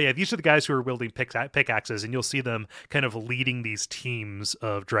yeah, these are the guys who are wielding pickaxes, and you'll see them kind of leading these teams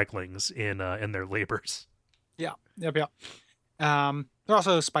of dreglings in their labors. Yeah. Yep. Yep. They're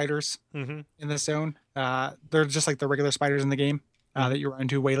also spiders in this zone. They're just like the regular spiders in the game that you run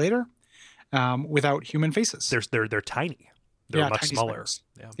into way later, without human faces. They're tiny. They're much smaller. Spiders.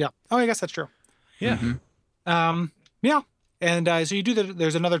 Yeah. Oh, I guess that's true. Yeah. Yeah. And so you do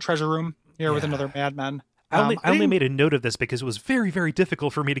there's another treasure room here with another madman. I only made a note of this because it was very, very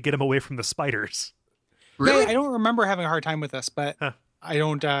difficult for me to get him away from the spiders. Really? Yeah, I don't remember having a hard time with this, but I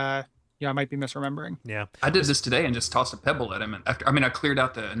don't. I might be misremembering. Yeah, I did this today and just tossed a pebble at him. And I cleared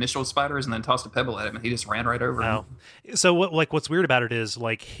out the initial spiders and then tossed a pebble at him, and he just ran right over him. So what's weird about it is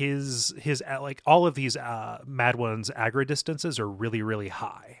like his like all of these Mad One's aggro distances are really, really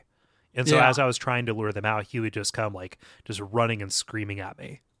high, and so as I was trying to lure them out, he would just come like just running and screaming at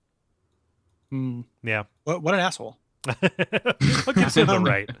me. Yeah. What an asshole. What gives him the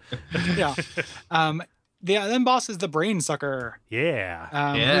right? Yeah. The then boss is the brain sucker.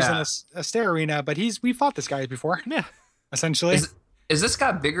 Yeah. Who's in a stair arena, but we fought this guy before. Yeah. Essentially. Is this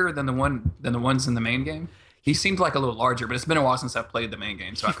guy bigger than the ones in the main game? He seemed like a little larger, but it's been a while since I've played the main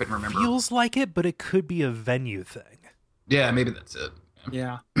game, so I couldn't remember. Feels like it, but it could be a venue thing. Yeah, maybe that's it.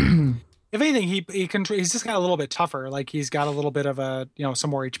 Yeah. If anything, he's just got a little bit tougher. Like he's got a little bit of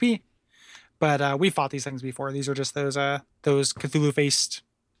some more HP. But we fought these things before. These are just those Cthulhu-faced,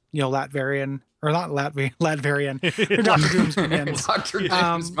 Latvarian, or not Latvarian. They're Dr. Doom's minions. Dr.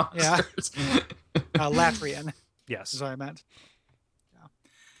 Doom's monsters. Latrian. Yes. Is what I meant.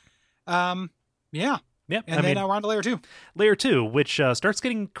 Yeah. Yeah. Yep. And then we're on to layer 2. Layer 2, which starts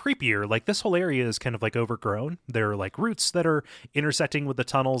getting creepier. Like this whole area is kind of like overgrown. There are like roots that are intersecting with the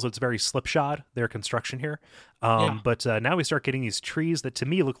tunnels. It's very slipshod, their construction here. But now we start getting these trees that to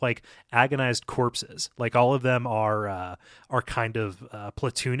me look like agonized corpses. Like all of them are kind of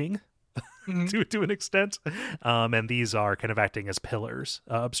platooning to an extent. And these are kind of acting as pillars,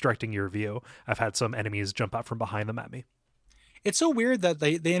 obstructing your view. I've had some enemies jump out from behind them at me. It's so weird that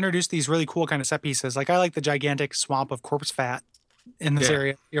they introduced these really cool kind of set pieces. Like I like the gigantic swamp of corpse fat in this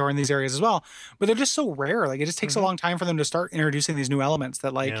area or in these areas as well, but they're just so rare. Like it just takes a long time for them to start introducing these new elements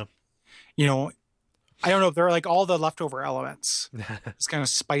that I don't know if they're like all the leftover elements. It's kind of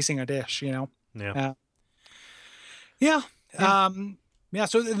spicing a dish, Yeah.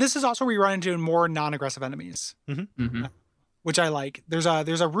 So this is also where you run into more non-aggressive enemies. Which I like. There's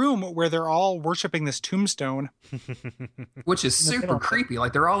a room where they're all worshiping this tombstone, which is super creepy.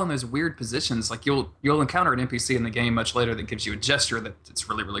 Like they're all in those weird positions. Like you'll encounter an NPC in the game much later that gives you a gesture that's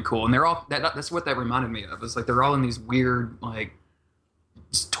really, really cool. And they're all that's what that reminded me of. It's like they're all in these weird like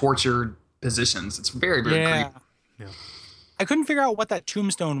tortured positions. It's very, very creepy. Yeah. I couldn't figure out what that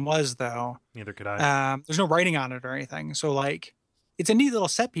tombstone was though. Neither could I. There's no writing on it or anything. So like, it's a neat little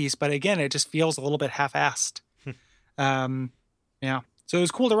set piece, but again, it just feels a little bit half-assed. So it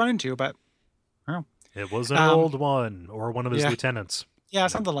was cool to run into, but I don't know. It was an old one or one of his lieutenants. Yeah,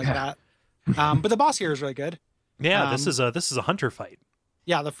 something like that. But the boss here is really good. Yeah, this is a hunter fight.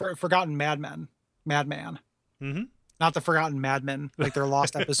 Yeah, the Forgotten Madman. Mm-hmm. Not the Forgotten Madmen, like their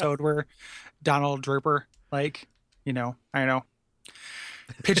lost episode where Donald Draper, I don't know,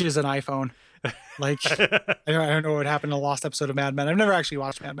 pitches an iPhone. Like, I don't know what happened in the lost episode of Mad Men. I've never actually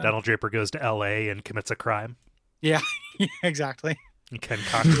watched Mad Men. Donald Draper goes to L.A. and commits a crime. Yeah, exactly. Ken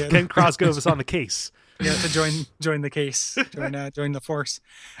Cosgrove is on the case. Yeah, to join the case, join the force.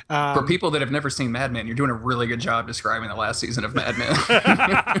 For people that have never seen Mad Men, you're doing a really good job describing the last season of Mad Men.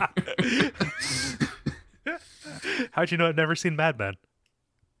 How'd you know I've never seen Mad Men?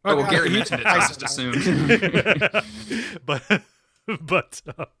 Well, Gary mentioned it, so I just assumed. But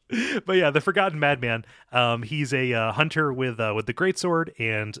yeah, the Forgotten Madman. He's a hunter with the greatsword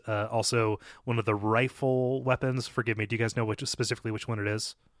and also one of the rifle weapons. Forgive me. Do you guys know which one it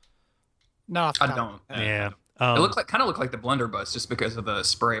is? No, I don't. Yeah. It kind of looked like the blunderbuss just because of the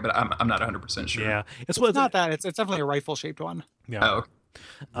spray, but I'm not 100% sure. Yeah, it's not that. It's definitely a rifle shaped one. Yeah. Oh. Okay.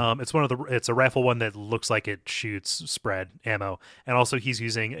 It's a rifle one that looks like it shoots spread ammo, and also he's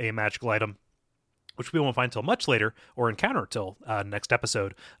using a magical item, which we won't find till much later or encounter till next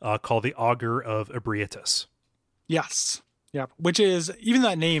episode, called the Augur of Ebrietas. Yes. Yep. Which is, even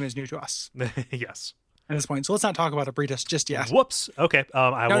that name is new to us. Yes. At this point. So let's not talk about Ebrietas just yet. Whoops. Okay. No.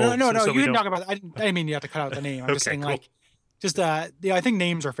 You didn't talk about it. I didn't mean you have to cut out the name. I'm just saying, cool. I think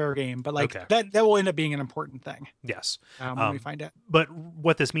names are fair game, but that will end up being an important thing. Yes. When we find it. But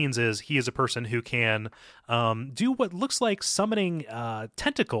what this means is he is a person who can do what looks like summoning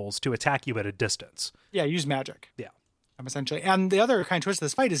tentacles to attack you at a distance. Yeah, use magic. Yeah. Essentially. And the other kind of twist of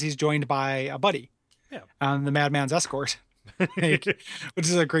this fight is he's joined by a buddy. Yeah. The Madman's escort. like, which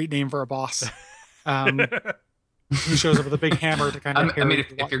is a great name for a boss. Who shows up with a big hammer to kind of. I mean,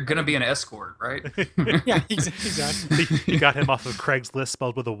 if you're gonna be an escort, right? Yeah, exactly. You got him off of Craigslist,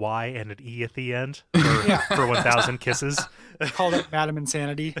 spelled with a Y and an E at the end for 1,000 kisses. Called it Madam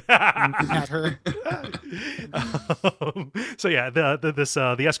Insanity. At her. So yeah,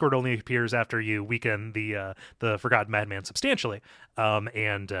 the escort only appears after you weaken the Forgotten Madman substantially,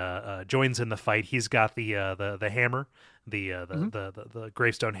 and joins in the fight. He's got the hammer, the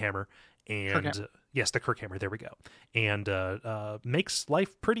gravestone hammer, and yes, the Kirk hammer. There we go. And makes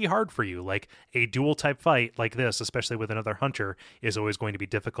life pretty hard for you. Like a dual type fight like this, especially with another hunter, is always going to be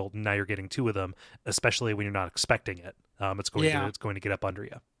difficult. And now you're getting two of them, especially when you're not expecting it. It's going to get up under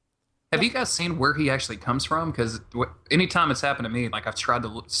you. Have you guys seen where he actually comes from? Because anytime it's happened to me, like I've tried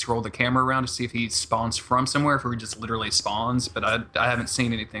to scroll the camera around to see if he spawns from somewhere, if he just literally spawns, but I haven't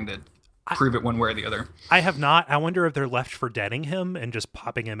seen anything that prove it one way or the other. I have not. I wonder if they're left for deading him and just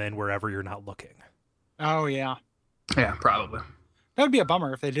popping him in wherever you're not looking. Oh yeah. Yeah, probably. That would be a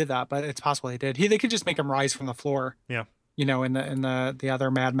bummer if they did that, but it's possible they did. They could just make him rise from the floor. Yeah. In the other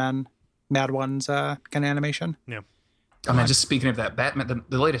Mad Ones kind of animation. Yeah. I mean, just speaking of that, Batman,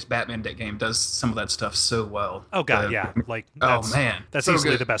 the latest Batman game does some of that stuff so well. Oh god, yeah. Like that's so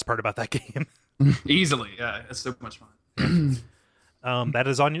easily good. the best part about that game. Easily, yeah. It's so much fun.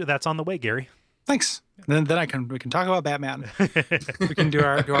 That's on the way, Gary. Thanks. Then we can talk about Batman. We can do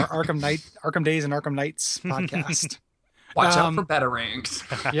our Arkham Days and Arkham Nights podcast. Watch out for batarangs.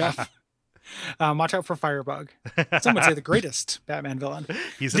 Yeah. Watch out for Firebug. Some would say the greatest Batman villain.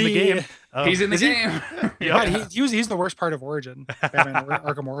 He's in the game. He's in the game. Yeah, he's the worst part of Origin. Batman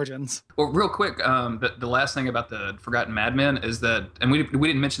Arkham Origins. Well, real quick, the last thing about the Forgotten Madmen is that, and we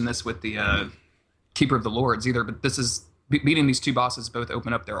didn't mention this with the Keeper of the Lords either, but this is beating these two bosses both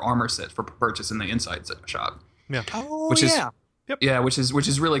open up their armor set for purchase in the inside shop. Yeah. Oh, which yeah. Yeah, which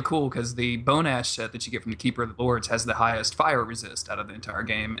is really cool because the Bone Ash set that you get from the Keeper of the Lords has the highest fire resist out of the entire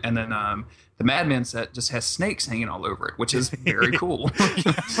game, and then the Madman set just has snakes hanging all over it, which is very cool.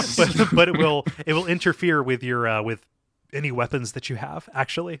 but it will interfere with your with any weapons that you have.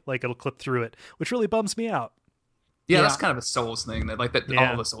 Actually, like it'll clip through it, which really bums me out. Yeah, that's kind of a Souls thing that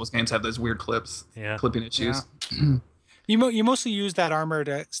Yeah. all the Souls games have those weird clipping issues. Yeah. You mostly use that armor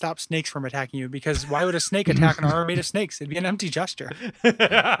to stop snakes from attacking you, because why would a snake attack an armor made of snakes? It'd be an empty gesture.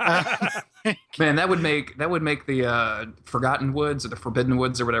 Man, that would make the Forgotten Woods or the Forbidden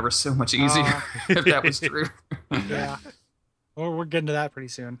Woods or whatever so much easier if that was true. Yeah. Well, we're getting to that pretty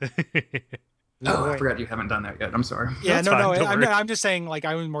soon. I forgot you haven't done that yet. I'm sorry. Yeah, That's fine, I'm just saying, like,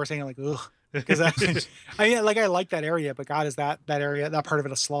 I was more saying, like, ugh. Because I like that area, but God, is that area, that part of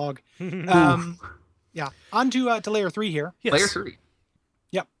it, a slog. Yeah. On to layer 3 here. Yes. Layer 3.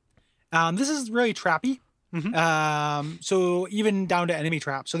 Yep. This is really trappy. Mm-hmm. So even down to enemy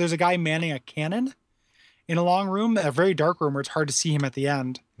traps. So there's a guy manning a cannon in a long room, a very dark room where it's hard to see him at the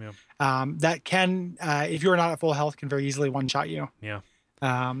end. Yeah. That can, if you're not at full health, can very easily one-shot you. Yeah.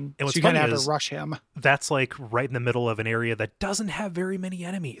 And what's so you kind funny of have is to rush him. That's like right in the middle of an area that doesn't have very many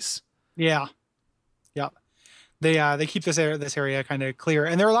enemies. Yeah. Yep. They keep this area kind of clear,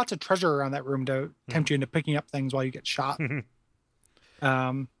 and there are lots of treasure around that room to tempt you into picking up things while you get shot.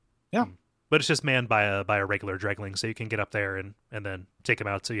 Yeah. But it's just manned by a regular Dregling, so you can get up there and then take them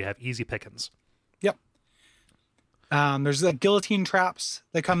out, so you have easy pickings. Yep. There's the guillotine traps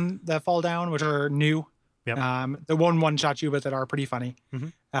that fall down, which are new. Yep. The one shot you, but that are pretty funny.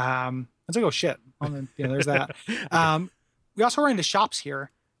 It's like, oh shit. Well, then, there's that. We also run into shops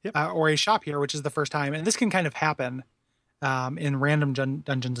here. Yep. Or a shop here, which is the first time, and this can kind of happen in random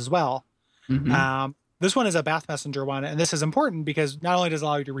dungeons as well. This one is a Bath Messenger one, and this is important because not only does it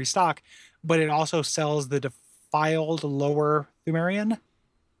allow you to restock, but it also sells the defiled lower Thumerian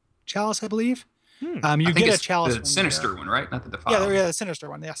chalice, I believe. You get a chalice. The sinister one, right? Not the defiled. Yeah, the sinister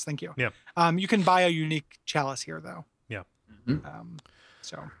one. Yes, thank you. Yeah. You can buy a unique chalice here, though. Yeah.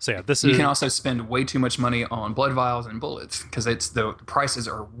 So yeah, you can also spend way too much money on blood vials and bullets because the prices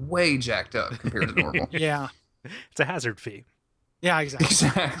are way jacked up compared to normal. Yeah. It's a hazard fee. Yeah, exactly.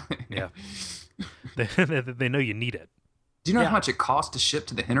 Exactly. Yeah. They know you need it. Do you know how much it costs to ship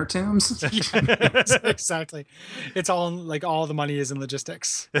to the Inner Tombs? Yeah, exactly. It's all the money is in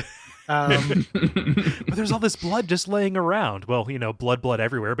logistics. But there's all this blood just laying around. Well, blood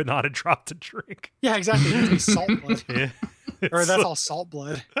everywhere, but not a drop to drink. Yeah, exactly. It needs to be salt blood. Yeah. Or that's all salt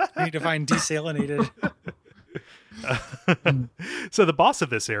blood. You need to find desalinated. So the boss of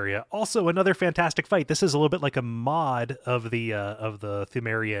this area, also another fantastic fight. This is a little bit like a mod of the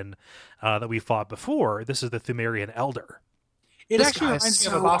Thumerian that we fought before. This is the Thumerian Elder. It this actually guy reminds is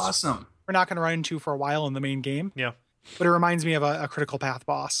me so of a boss awesome. we're not going to run into for a while in the main game. Yeah. but it reminds me of a critical path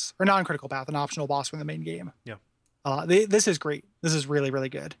boss, or non-critical path, an optional boss from the main game. Yeah. This is great. This is really, really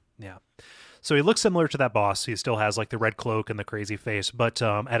good. Yeah. So he looks similar to that boss. He still has like the red cloak and the crazy face, but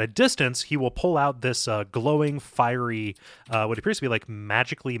at a distance, he will pull out this glowing, fiery, what appears to be like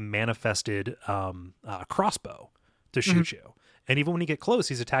magically manifested crossbow to shoot you. And even when you get close,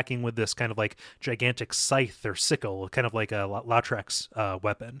 he's attacking with this kind of like gigantic scythe or sickle, kind of like a Lautrec's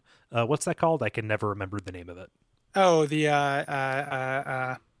weapon. What's that called? I can never remember the name of it. Oh, the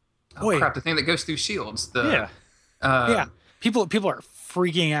crap! The thing that goes through shields. Yeah. People are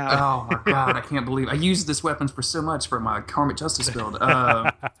freaking out. Oh my god! I can't believe I used this weapon for so much for my Karmic Justice build.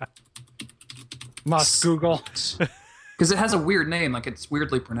 Must Google. Because it has a weird name, like it's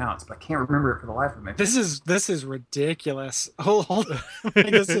weirdly pronounced, but I can't remember it for the life of me. This is ridiculous. Hold on.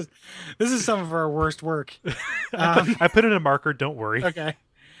 Like, this is some of our worst work. I put in a marker. Don't worry. Okay.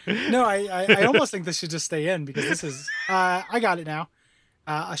 No, I almost think this should just stay in because this is. I got it now.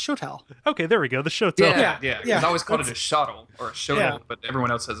 A shotel. Okay, there we go. The shotel. Yeah. I always called it a shuttle or a shotel, but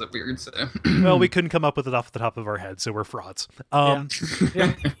everyone else says it weird. So. Well, we couldn't come up with it off the top of our head, so we're frauds.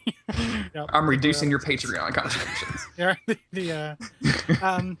 Yep. I'm reducing your Patreon contributions.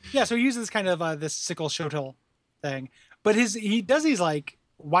 So he uses kind of this sickle shotel thing, but he does these like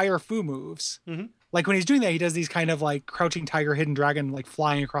wire fu moves. Mm-hmm. Like when he's doing that, he does these kind of like crouching tiger, hidden dragon, like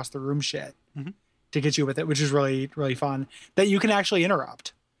flying across the room shit. Mm-hmm. To get you with it, which is really, really fun, that you can actually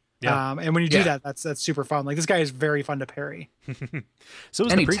interrupt. Yeah. And when you do that, that's super fun. Like this guy is very fun to parry. So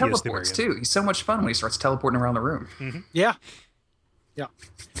is and the he previous teleports too. He's so much fun when he starts teleporting around the room. Mm-hmm. Yeah.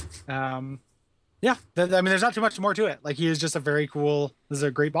 I mean, there's not too much more to it. Like he is just a very cool. This is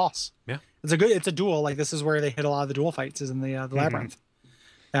a great boss. Yeah. It's a duel. Like this is where they hit a lot of the duel fights is in the labyrinth,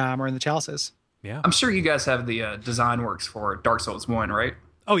 or in the chalices. Yeah. I'm sure you guys have the design works for Dark Souls 1, right?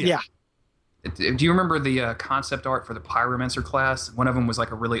 Oh yeah. Do you remember the concept art for the Pyromancer class? One of them was like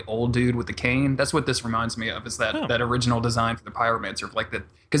a really old dude with the cane. That's what this reminds me of, is that original design for the Pyromancer. Like that,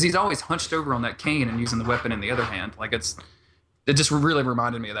 because he's always hunched over on that cane and using the weapon in the other hand. Like it just really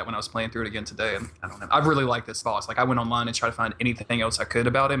reminded me of that when I was playing through it again today. And I don't know. I really like this boss. Like I went online and tried to find anything else I could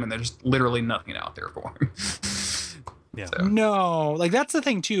about him, and there's literally nothing out there for him. Yeah. So. No, like that's the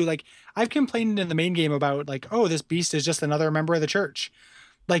thing too. Like I've complained in the main game about like, oh, this beast is just another member of the church.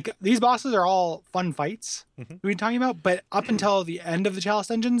 Like these bosses are all fun fights we've been talking about, but up until the end of the Chalice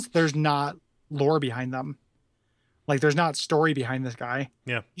Dungeons, there's not lore behind them. Like there's not story behind this guy.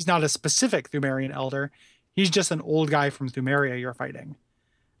 Yeah. He's not a specific Thumerian elder. He's just an old guy from Thumeria you're fighting.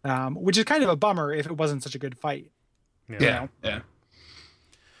 Which is kind of a bummer if it wasn't such a good fight. Yeah.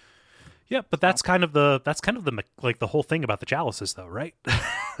 Yeah, but that's kind of the like the whole thing about the chalices, though, right?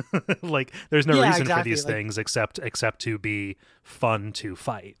 Like, there's no reason for these things except to be fun to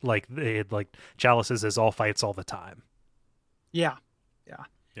fight. Like chalices is all fights all the time. Yeah.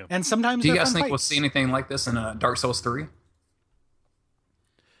 And sometimes do you guys think fights. we'll see anything like this in Dark Souls 3?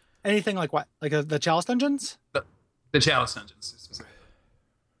 Anything like what? Like the Chalice Dungeons? The Chalice Dungeons specifically.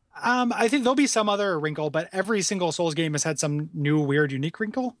 I think there'll be some other wrinkle, but every single Souls game has had some new, weird, unique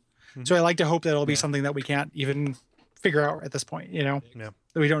wrinkle. Mm-hmm. So I like to hope that it'll be something that we can't even figure out at this point, that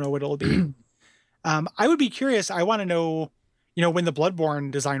we don't know what it'll be. I would be curious. I want to know, when the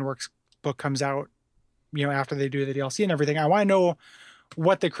Bloodborne Design Works book comes out, after they do the DLC and everything, I want to know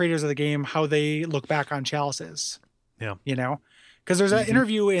what the creators of the game, how they look back on chalices. Yeah. Because there's an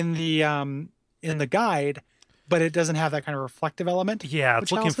interview in the guide, but it doesn't have that kind of reflective element. Yeah,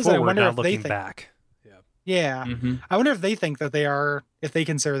 it's looking forward, not looking back. Yeah. Mm-hmm. I wonder if they think that if they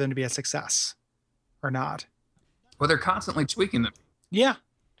consider them to be a success or not. Well, they're constantly tweaking them. Yeah,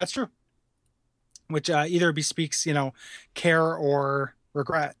 that's true. Which either bespeaks, care or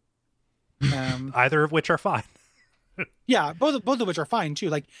regret. Either of which are fine. Yeah, both of which are fine too.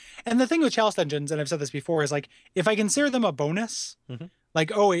 Like, and the thing with Chalice Dungeons, and I've said this before, is like, if I consider them a bonus,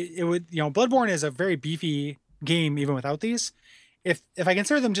 like, it would, Bloodborne is a very beefy game even without these. If I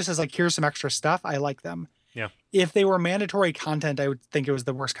consider them just as like, here's some extra stuff, I like them. Yeah. If they were mandatory content, I would think it was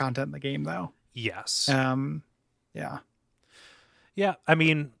the worst content in the game, though. Yes. Yeah. Yeah. I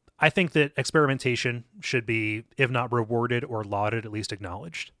mean, I think that experimentation should be, if not rewarded or lauded, at least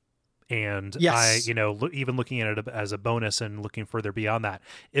acknowledged. And yes. Even looking at it as a bonus and looking further beyond that,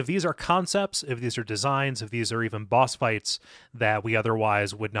 if these are concepts, if these are designs, if these are even boss fights that we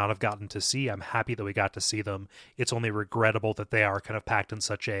otherwise would not have gotten to see, I'm happy that we got to see them. It's only regrettable that they are kind of packed in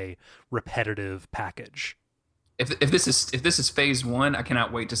such a repetitive package. If this is phase 1, I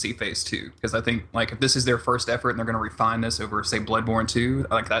cannot wait to see phase 2, because I think like if this is their first effort and they're going to refine this over, say, Bloodborne 2,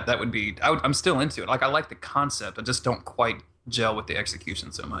 like that would be. I'm still into it. Like I like the concept, I just don't quite gel with the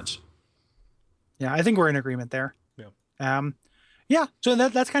execution so much. Yeah, I think we're in agreement there. Yeah. Yeah, so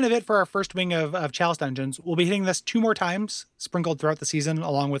that's kind of it for our first wing of Chalice Dungeons. We'll be hitting this 2 more times, sprinkled throughout the season,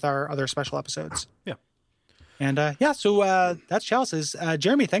 along with our other special episodes. Yeah. And so that's Chalice's.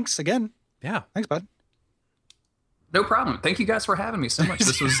 Jeremy, thanks again. Yeah. Thanks, bud. No problem. Thank you guys for having me so much.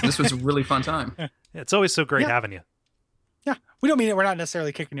 This was a really fun time. Yeah, it's always so great having you. Yeah, we don't mean it. We're not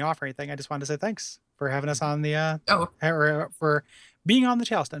necessarily kicking you off or anything. I just wanted to say thanks for having us on the for being on the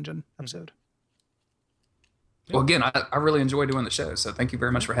Chalice Dungeon episode. Well, again, I really enjoy doing the show, so thank you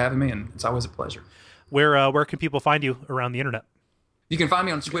very much for having me, and it's always a pleasure. Where can people find you around the internet? You can find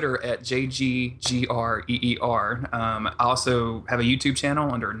me on Twitter at JGGREER. I also have a YouTube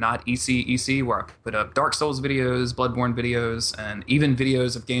channel under Not ECEC where I put up Dark Souls videos, Bloodborne videos, and even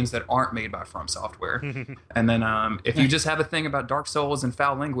videos of games that aren't made by From Software. And then if you just have a thing about Dark Souls and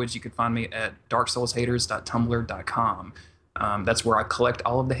foul language, you can find me at darksoulshaters.tumblr.com. That's where I collect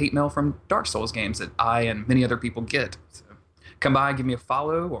all of the hate mail from Dark Souls games that I and many other people get. So come by and give me a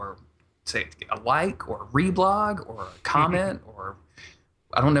follow, or say a like, or a reblog, or a comment, or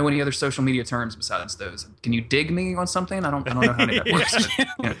I don't know any other social media terms besides those. Can you dig me on something? I don't know how any of that works.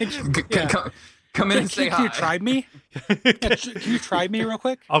 But, come in and say hi. Can you try me? Can you try me real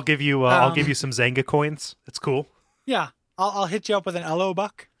quick? I'll give you some Zanga coins. It's cool. Yeah, I'll hit you up with an LO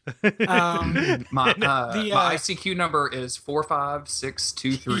buck. My ICQ number is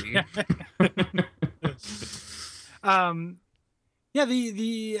 45623.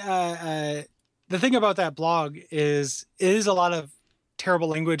 The thing about that blog is it is a lot of terrible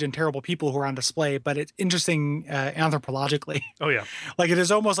language and terrible people who are on display, but it's interesting anthropologically. Oh yeah, like it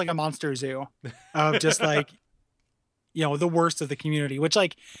is almost like a monster zoo of just like the worst of the community. Which I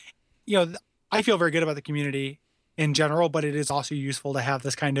feel very good about the community in general, but it is also useful to have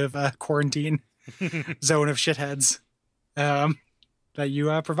this kind of quarantine zone of shitheads that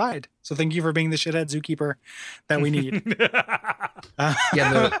you provide. So thank you for being the shithead zookeeper that we need.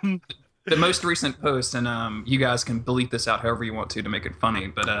 The most recent post, and you guys can bleep this out however you want to make it funny,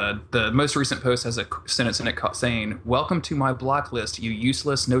 but the most recent post has a sentence in it saying, "Welcome to my block list, you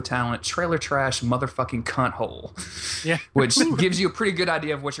useless, no talent, trailer trash, motherfucking cunt hole." Yeah. Which gives you a pretty good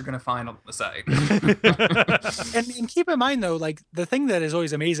idea of what you're going to find on the site. and keep in mind, though, like the thing that is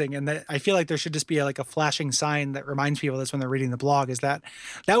always amazing, and that I feel like there should just be a flashing sign that reminds people this when they're reading the blog, is that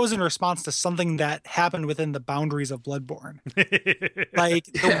was in response to something that happened within the boundaries of Bloodborne.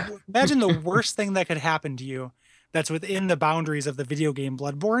 Imagine the worst thing that could happen to you that's within the boundaries of the video game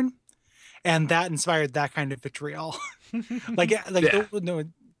Bloodborne, and that inspired that kind of vitriol. Was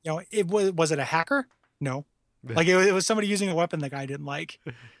it a hacker? No. It was somebody using a weapon the guy didn't like.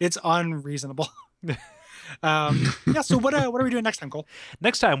 It's unreasonable. So what are we doing next time, Cole?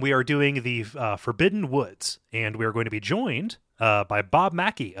 Next time we are doing the Forbidden Woods, and we are going to be joined by Bob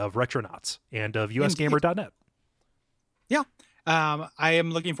Mackey of Retronauts and of usgamer.net. Yeah. I am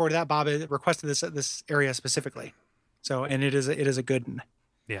looking forward to that. Bob requested this area specifically, so and it is a good one.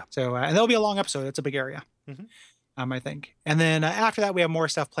 Yeah. So and there'll be a long episode. It's a big area, I think. And then after that, we have more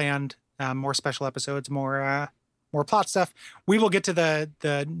stuff planned, more special episodes, more plot stuff. We will get to the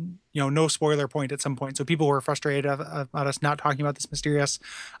no spoiler point at some point. So people who are frustrated about us not talking about this mysterious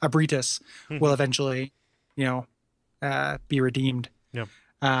Abritus will eventually, be redeemed. Yeah.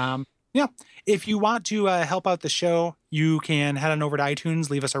 Yeah. If you want to help out the show, you can head on over to iTunes,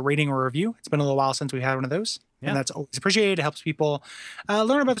 leave us a rating or review. It's been a little while since we had one of those. Yeah. And that's always appreciated. It helps people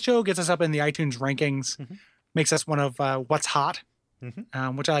learn about the show, gets us up in the iTunes rankings, makes us one of what's hot,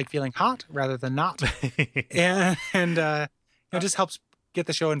 which I like feeling hot rather than not. and it just helps get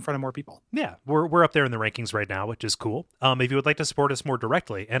the show in front of more people. Yeah, we're up there in the rankings right now, which is cool. If you would like to support us more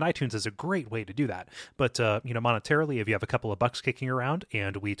directly, and iTunes is a great way to do that, but monetarily, if you have a couple of bucks kicking around,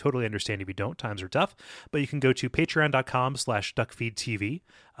 and we totally understand if you don't, times are tough, but you can go to patreon.com/duckfeedtv,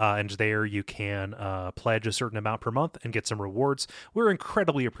 and there you can pledge a certain amount per month and get some rewards. We're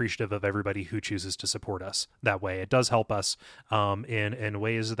incredibly appreciative of everybody who chooses to support us that way. It does help us in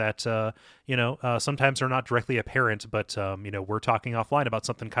ways that sometimes are not directly apparent, but we're talking offline about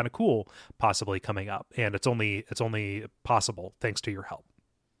something kind of cool possibly coming up, and it's only possible thanks to your help.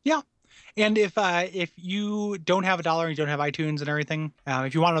 Yeah. And if you don't have $1 and you don't have iTunes and everything,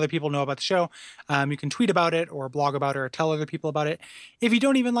 if you want other people to know about the show, you can tweet about it or blog about it or tell other people about it. If you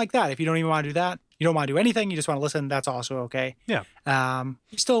don't even like that, if you don't even want to do that, you don't want to do anything, you just want to listen, that's also okay. Yeah.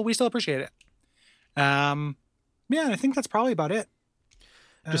 We still appreciate it. I think that's probably about it.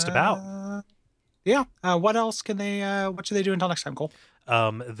 Just about. Yeah. What else what should they do until next time, Cole?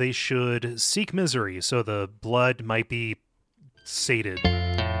 They should seek misery so the blood might be sated.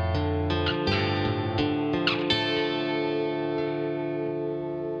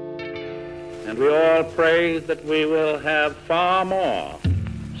 And we all pray that we will have far more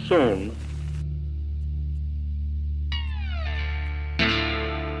soon